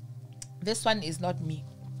wants, this one is not me.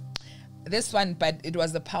 This one, but it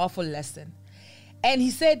was a powerful lesson. And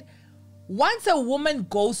he said, once a woman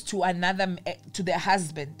goes to their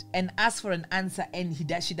husband and asks for an answer and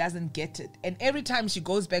she doesn't get it, and every time she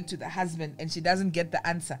goes back to the husband and she doesn't get the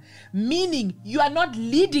answer, meaning you are not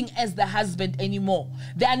leading as the husband anymore.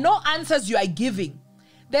 There are no answers you are giving.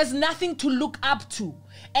 There's nothing to look up to.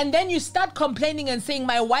 And then you start complaining and saying,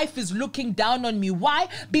 my wife is looking down on me. Why?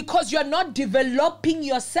 Because you're not developing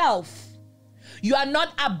yourself. You are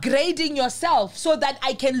not upgrading yourself so that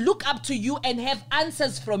I can look up to you and have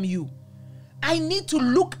answers from you. I need to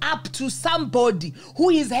look up to somebody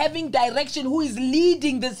who is having direction, who is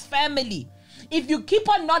leading this family. If you keep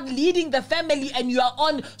on not leading the family and you are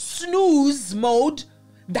on snooze mode,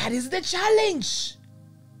 that is the challenge.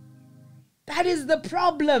 That is the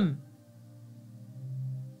problem.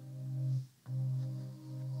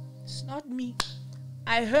 It's not me.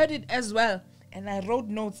 I heard it as well and I wrote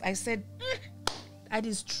notes. I said, that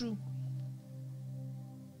is true.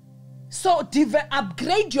 So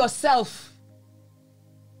upgrade yourself.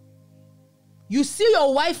 You see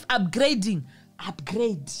your wife upgrading,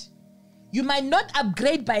 upgrade. You might not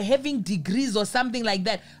upgrade by having degrees or something like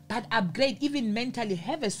that, but upgrade even mentally.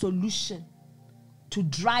 Have a solution to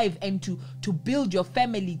drive and to build your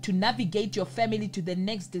family, to navigate your family to the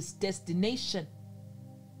next destination.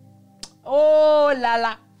 Oh,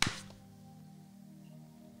 Lala.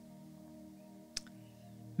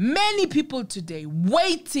 Many people today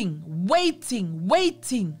waiting.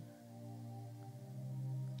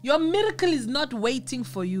 Your miracle is not waiting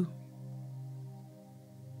for you.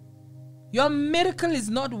 Your miracle is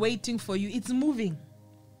not waiting for you. It's moving.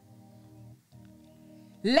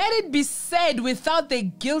 Let it be said without the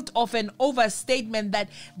guilt of an overstatement that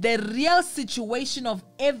the real situation of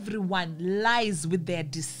everyone lies with their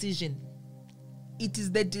decision. It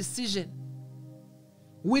is the decision.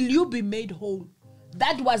 Will you be made whole?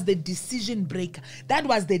 That was the decision breaker. That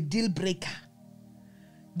was the deal breaker.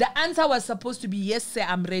 The answer was supposed to be, yes, sir,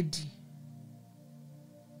 I'm ready.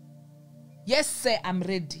 Yes, sir, I'm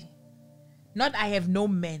ready. Not, I have no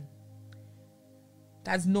man.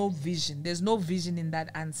 There's no vision. There's no vision in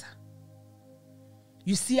that answer.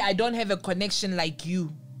 You see, I don't have a connection like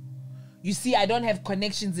you. You see, I don't have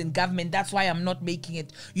connections in government. That's why I'm not making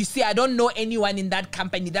it. You see, I don't know anyone in that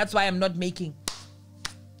company. That's why I'm not making.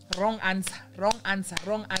 Wrong answer, wrong answer,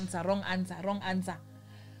 wrong answer, wrong answer, wrong answer.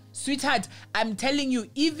 Sweetheart, I'm telling you,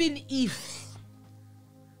 even if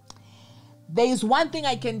there is one thing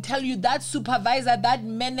I can tell you, that supervisor, that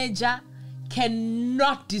manager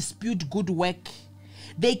cannot dispute good work.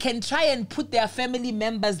 They can try and put their family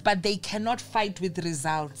members, but they cannot fight with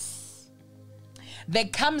results. There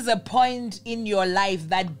comes a point in your life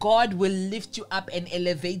that God will lift you up and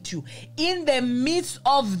elevate you. In the midst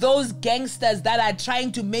of those gangsters that are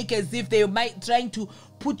trying to make as if they might trying to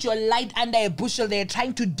put your light under a bushel, they're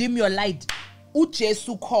trying to dim your light.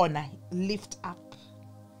 uJesu khona, lift up.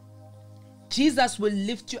 Jesus will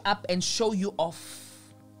lift you up and show you off.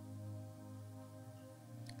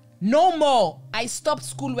 No more. I stopped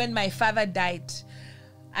school when my father died.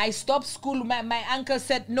 I stopped school. My uncle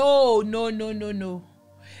said, no.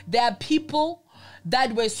 There are people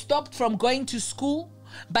that were stopped from going to school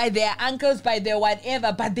by their uncles, by their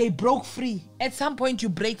whatever, but they broke free. At some point, you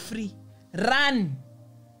break free. Run.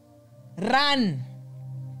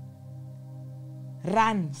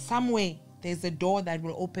 Somewhere, there's a door that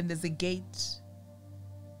will open. There's a gate.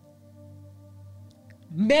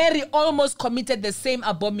 Mary almost committed the same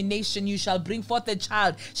abomination. You shall bring forth a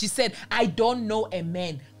child. She said, I don't know a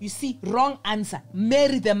man. You see, wrong answer.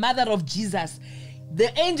 Mary, the mother of Jesus.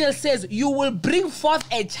 The angel says, you will bring forth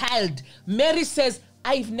a child. Mary says,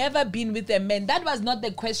 I've never been with a man. That was not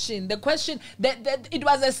the question. The question, that it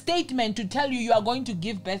was a statement to tell you are going to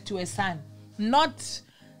give birth to a son. Not,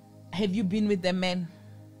 have you been with a man?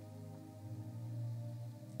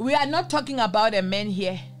 We are not talking about a man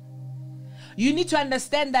here. You need to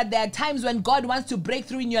understand that there are times when God wants to break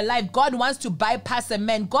through in your life. God wants to bypass a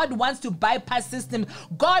man. God wants to bypass systems.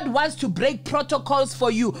 God wants to break protocols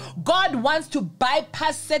for you. God wants to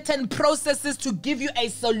bypass certain processes to give you a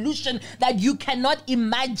solution that you cannot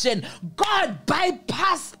imagine. God, break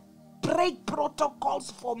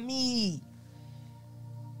protocols for me.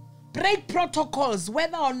 Break protocols,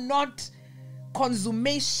 whether or not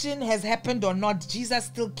consummation has happened or not, Jesus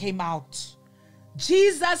still came out.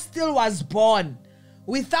 Jesus still was born.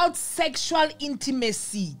 Without sexual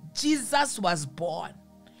intimacy, Jesus was born.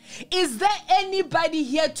 Is there anybody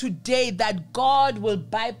here today that God will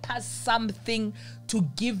bypass something to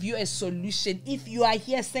give you a solution? If you are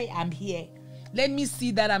here, say, I'm here. Let me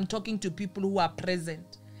see that I'm talking to people who are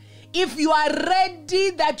present. If you are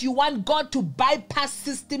ready that you want God to bypass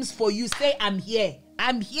systems for you, say, I'm here.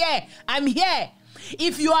 I'm here. I'm here.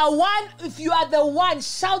 If you are the one,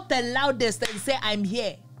 shout the loudest and say, I'm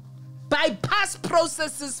here. Bypass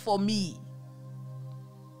processes for me.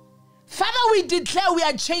 Father, we declare we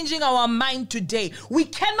are changing our mind today. We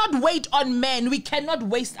cannot wait on men. We cannot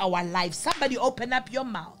waste our lives. Somebody open up your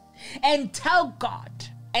mouth and tell God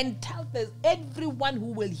and tell everyone who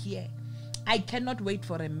will hear, I cannot wait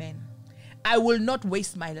for a man. I will not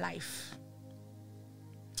waste my life.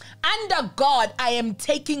 Under God, I am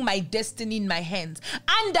taking my destiny in my hands.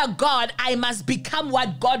 Under God, I must become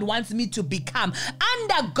what God wants me to become.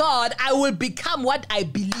 Under God, I will become what I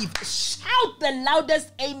believe. Shout the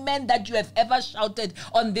loudest amen that you have ever shouted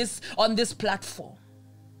on this platform.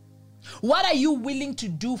 What are you willing to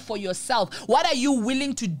do for yourself? What are you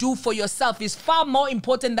willing to do for yourself is far more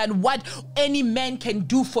important than what any man can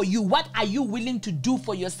do for you. What are you willing to do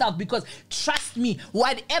for yourself? Because trust me,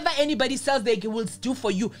 whatever anybody says they will do for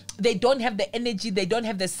you, they don't have the energy, they don't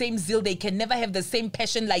have the same zeal, they can never have the same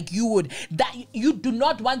passion like you would. That you do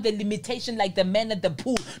not want the limitation like the man at the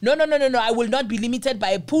pool. No. I will not be limited by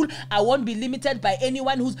a pool. I won't be limited by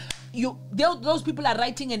anyone who's those people are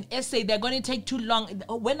writing an essay. They're going to take too long.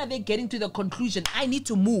 When are they getting to the conclusion? I need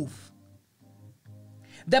to move.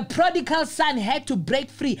 The prodigal son had to break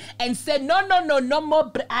free and said, no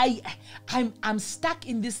more. I'm stuck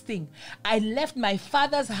in this thing. I left my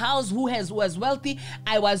father's house who was wealthy.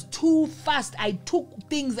 I was too fast. I took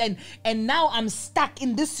things and now I'm stuck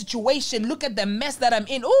in this situation. Look at the mess that I'm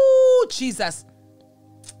in. Oh, Jesus.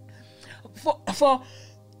 For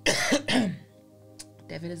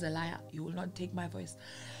devil is a liar. You will not take my voice.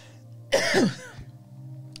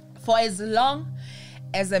 For as long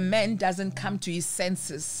as a man doesn't come to his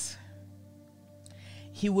senses,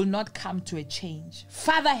 he will not come to a change.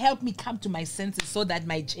 Father, help me come to my senses so that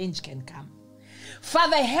my change can come.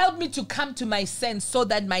 Father, help me to come to my sense so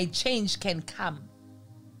that my change can come.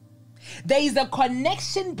 There is a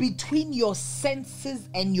connection between your senses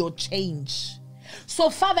and your change. So,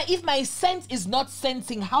 Father, if my sense is not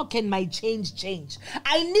sensing, how can my change?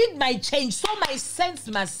 I need my change, so my sense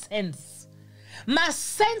must sense. My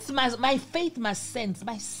faith must sense.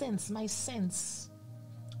 My sense.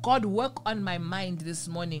 God, work on my mind this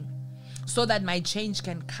morning so that my change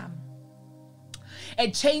can come. A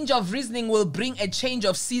change of reasoning will bring a change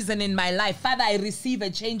of season in my life. Father, I receive a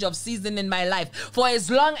change of season in my life. For as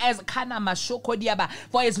long as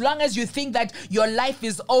you think that your life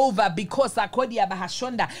is over because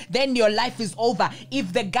then your life is over.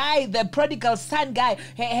 If the prodigal son guy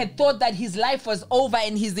had thought that his life was over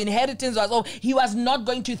and his inheritance was over, he was not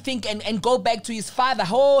going to think and go back to his father.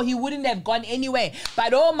 Oh, he wouldn't have gone anywhere.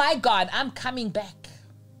 But oh my God, I'm coming back.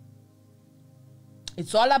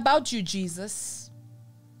 It's all about you, Jesus.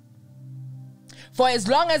 For as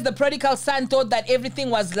long as the prodigal son thought that everything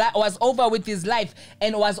was over with his life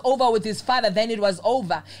and was over with his father, then it was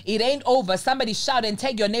over. It ain't over. Somebody shout and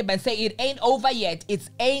tag your neighbor and say, it ain't over yet. It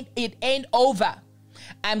ain't over.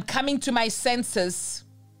 I'm coming to my senses.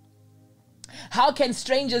 How can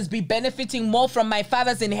strangers be benefiting more from my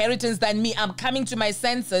father's inheritance than me? I'm coming to my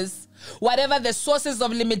senses. Whatever the sources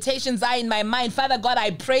of limitations are in my mind, Father God, I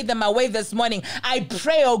pray them away this morning. I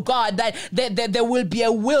pray, oh God, that there will be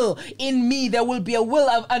a will in me. There will be a will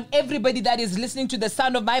on everybody that is listening to the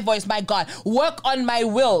sound of my voice, my God. Work on my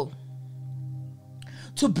will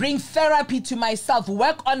to bring therapy to myself.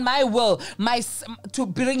 Work on my will to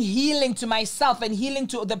bring healing to myself and healing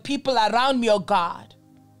to the people around me, oh God.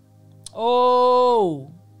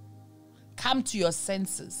 Oh, come to your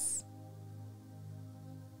senses.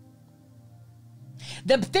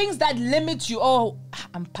 The things that limit you. Oh,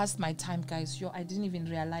 I'm past my time, guys. I didn't even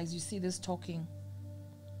realize. You see this talking.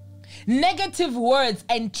 Negative words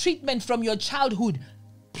and treatment from your childhood.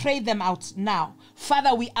 Pray them out now.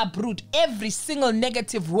 Father, we uproot every single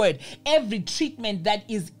negative word, every treatment that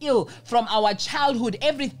is ill from our childhood,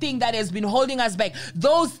 everything that has been holding us back.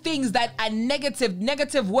 Those things that are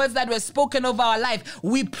negative words that were spoken over our life,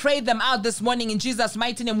 we pray them out this morning in Jesus'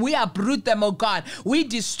 mighty name. We uproot them, oh God. We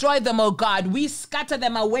destroy them, oh God. We scatter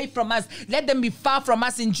them away from us. Let them be far from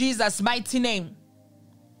us in Jesus' mighty name.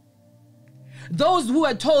 Those who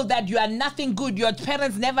are told that you are nothing good, your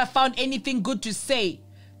parents never found anything good to say.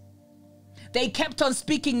 They kept on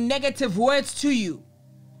speaking negative words to you,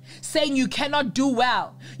 saying you cannot do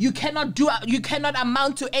well, you cannot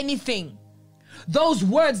amount to anything. Those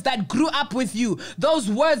words that grew up with you,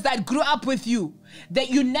 that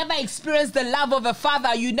you never experienced the love of a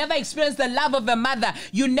father, you never experienced the love of a mother,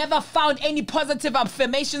 you never found any positive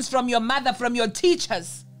affirmations from your mother, from your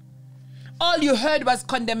teachers. All you heard was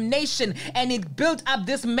condemnation, and it built up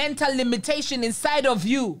this mental limitation inside of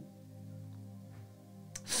you.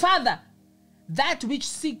 Father, that which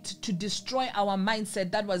seeked to destroy our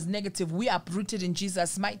mindset that was negative, we uprooted in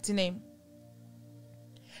Jesus' mighty name.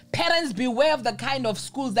 Parents, beware of the kind of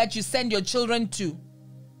schools that you send your children to.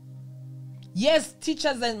 Yes,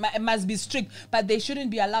 teachers must be strict, but they shouldn't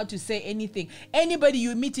be allowed to say anything. Anybody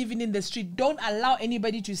you meet, even in the street, don't allow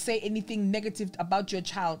anybody to say anything negative about your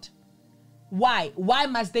child. Why? Why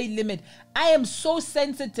must they limit? I am so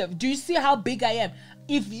sensitive. Do you see how big I am?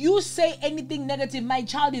 If you say anything negative, my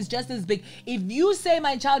child is just as big. If you say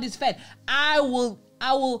my child is fat, I will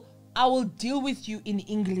deal with you in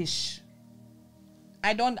English.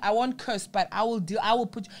 I won't curse, but I will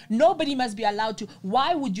put. Nobody must be allowed to.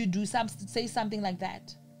 Why would you say something like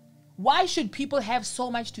that? Why should people have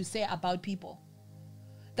so much to say about people?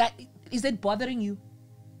 Is it bothering you?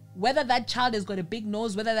 Whether that child has got a big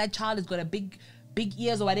nose, whether that child has got a big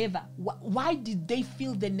ears or whatever. Why did they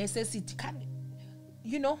feel the necessity?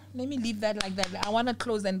 Let me leave that like that. I want to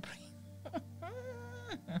close and pray.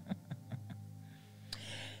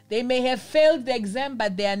 They may have failed the exam,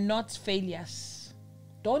 but they are not failures.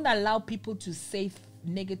 Don't allow people to say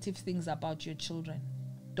negative things about your children.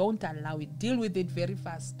 Don't allow it. Deal with it very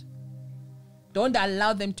fast. Don't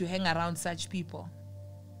allow them to hang around such people.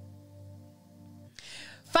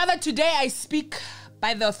 Father, today I speak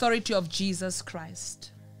by the authority of Jesus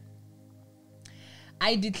Christ.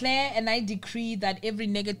 I declare and I decree that every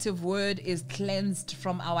negative word is cleansed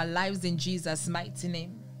from our lives in Jesus' mighty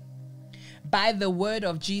name. By the word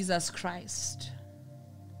of Jesus Christ.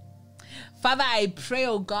 Father, I pray,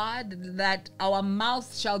 oh God, that our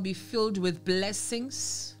mouth shall be filled with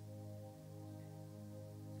blessings.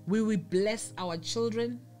 We will bless our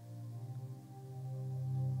children.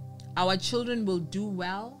 Our children will do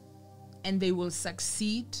well, and they will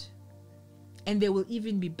succeed, and they will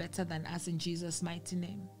even be better than us in Jesus' mighty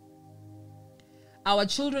name. Our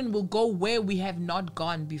children will go where we have not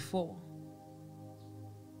gone before.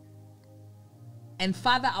 And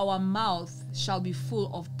Father, our mouth shall be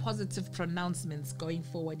full of positive pronouncements going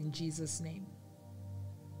forward in Jesus' name.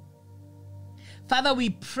 Father,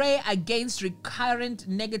 we pray against recurrent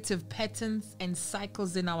negative patterns and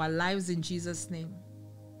cycles in our lives in Jesus' name.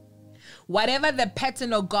 Whatever the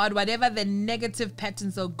pattern, oh God, whatever the negative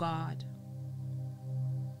patterns, oh God,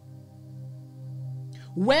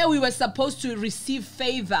 where we were supposed to receive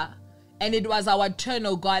favor and it was our turn,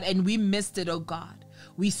 oh God, and we missed it, oh God.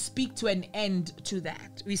 We speak to an end to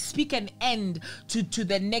that. We speak an end to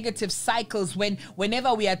the negative cycles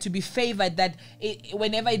whenever we are to be favored,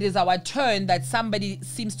 whenever it is our turn that somebody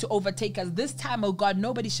seems to overtake us. This time, oh God,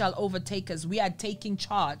 nobody shall overtake us. We are taking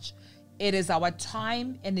charge. It is our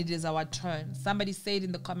time and it is our turn. Somebody say it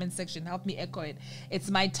in the comment section. Help me echo it.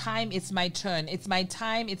 It's my time. It's my turn. It's my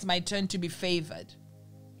time. It's my turn to be favored.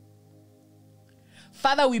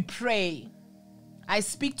 Father, we pray. I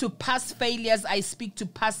speak to past failures. I speak to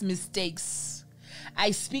past mistakes.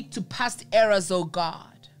 I speak to past errors, oh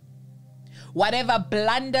God. Whatever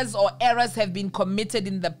blunders or errors have been committed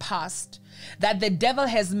in the past, that the devil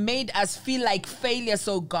has made us feel like failures,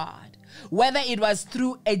 oh God. Whether it was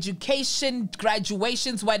through education,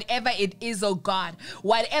 graduations, whatever it is, oh God.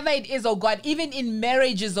 Whatever it is, oh God, even in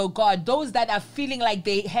marriages, oh God, those that are feeling like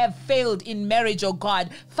they have failed in marriage, oh God,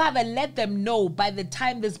 Father, let them know by the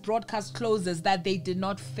time this broadcast closes that they did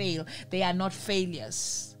not fail. They are not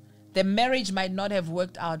failures. The marriage might not have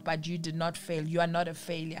worked out, but you did not fail. You are not a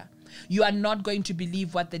failure. You are not going to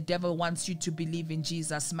believe what the devil wants you to believe in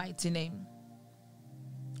Jesus' mighty name.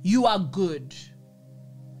 You are good.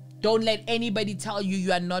 Don't let anybody tell you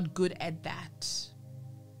you are not good at that.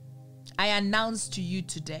 I announce to you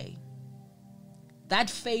today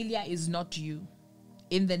that failure is not you,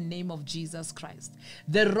 in the name of Jesus Christ.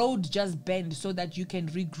 The road just bend so that you can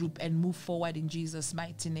regroup and move forward in Jesus'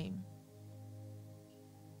 mighty name.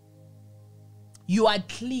 You are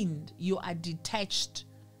cleaned. You are detached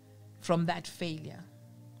from that failure.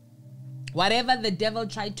 Whatever the devil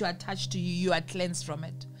tried to attach to you, you are cleansed from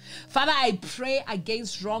it. Father, I pray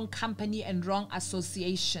against wrong company and wrong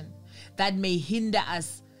association that may hinder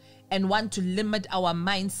us and want to limit our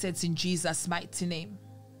mindsets in Jesus' mighty name.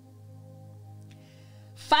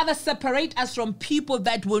 Father, separate us from people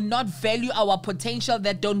that will not value our potential,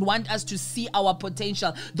 that don't want us to see our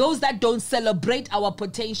potential, those that don't celebrate our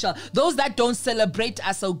potential, those that don't celebrate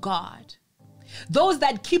us, oh God. Those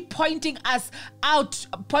that keep pointing out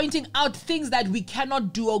things that we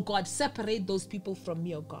cannot do, oh God. Separate those people from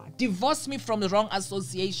me, oh God. Divorce me from the wrong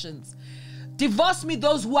associations. Divorce me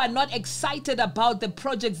those who are not excited about the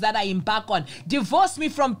projects that I embark on. Divorce me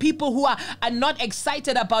from people who are not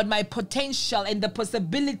excited about my potential and the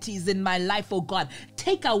possibilities in my life, oh God.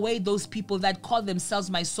 Take away those people that call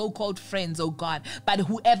themselves my so-called friends, oh God. But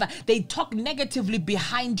whoever, they talk negatively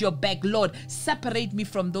behind your back, Lord, separate me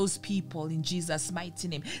from those people in Jesus' mighty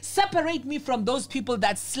name. Separate me from those people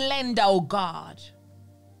that slander, oh God.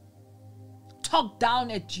 Talk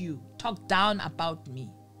down at you. Talk down about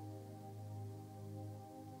me.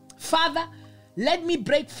 Father, let me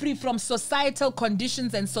break free from societal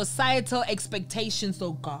conditions and societal expectations,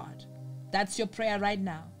 oh God. That's your prayer right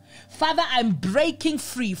now. Father, I'm breaking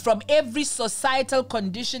free from every societal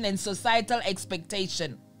condition and societal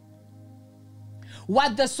expectation.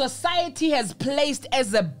 What the society has placed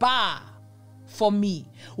as a bar for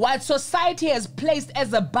me, what society has placed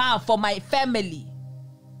as a bar for my family,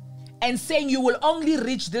 and saying you will only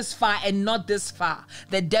reach this far and not this far.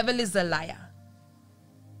 The devil is a liar.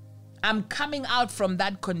 I'm coming out from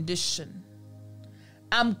that condition.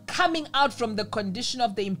 I'm coming out from the condition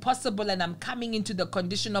of the impossible and I'm coming into the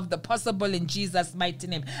condition of the possible in Jesus' mighty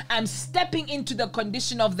name. I'm stepping into the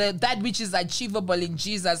condition of that which is achievable in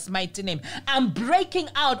Jesus' mighty name. I'm breaking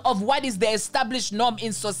out of what is the established norm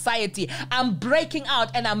in society. I'm breaking out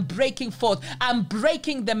and I'm breaking forth. I'm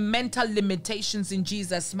breaking the mental limitations in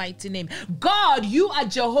Jesus' mighty name. God, you are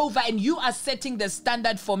Jehovah and you are setting the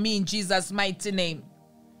standard for me in Jesus' mighty name.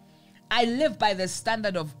 I live by the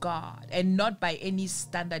standard of God and not by any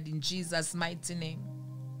standard in Jesus' mighty name.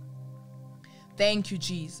 Thank you,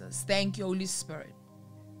 Jesus. Thank you, Holy Spirit.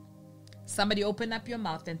 Somebody open up your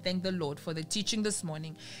mouth and thank the Lord for the teaching this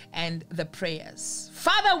morning and the prayers.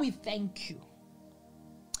 Father, we thank you.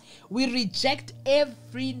 We reject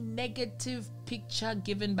every negative picture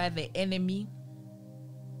given by the enemy.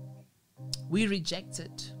 We reject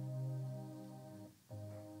it.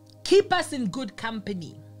 Keep us in good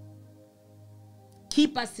company.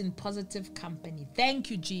 Keep us in positive company. Thank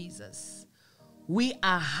you, Jesus. We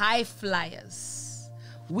are high flyers.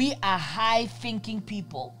 We are high thinking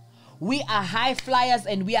people. We are high flyers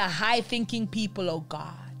and we are high thinking people, oh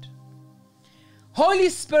God. Holy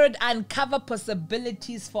Spirit, uncover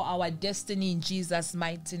possibilities for our destiny in Jesus'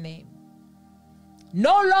 mighty name.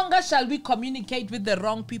 No longer shall we communicate with the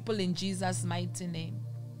wrong people in Jesus' mighty name.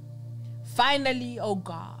 Finally, oh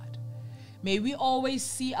God, May we always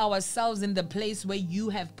see ourselves in the place where you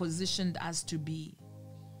have positioned us to be.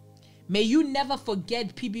 May you never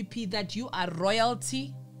forget, PBP, that you are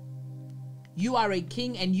royalty, you are a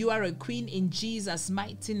king, and you are a queen in Jesus'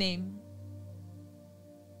 mighty name.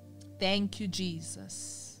 Thank you,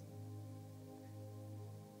 Jesus.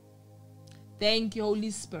 Thank you,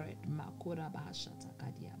 Holy Spirit.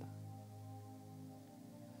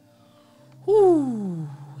 Ooh,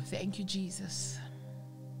 thank you, Jesus.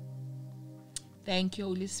 Thank you,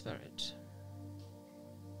 Holy Spirit.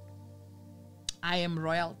 I am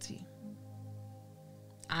royalty.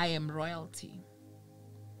 I am royalty.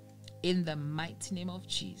 In the mighty name of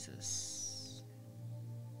Jesus.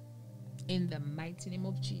 In the mighty name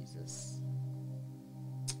of Jesus.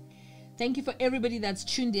 Thank you for everybody that's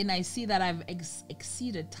tuned in. I see that I've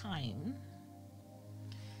exceeded time.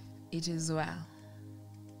 It is well.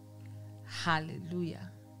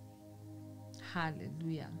 Hallelujah.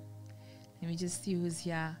 Hallelujah. Let me just see who's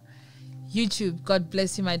here. YouTube, God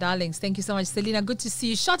bless you, my darlings. Thank you so much. Selena, good to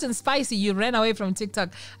see you. Short and spicy. You ran away from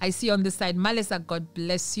TikTok. I see on this side. Malisa, God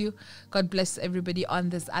bless you. God bless everybody on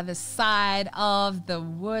this other side of the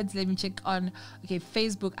woods. Let me check on, okay,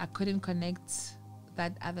 Facebook. I couldn't connect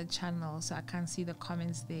that other channel, so I can't see the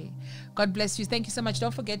comments there. God bless you. Thank you so much.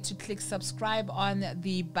 Don't forget to click subscribe on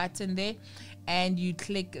the button there, and you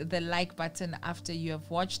click the like button after you have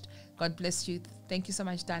watched. God bless you. Thank you so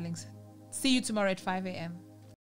much, darlings. See you tomorrow at 5 a.m.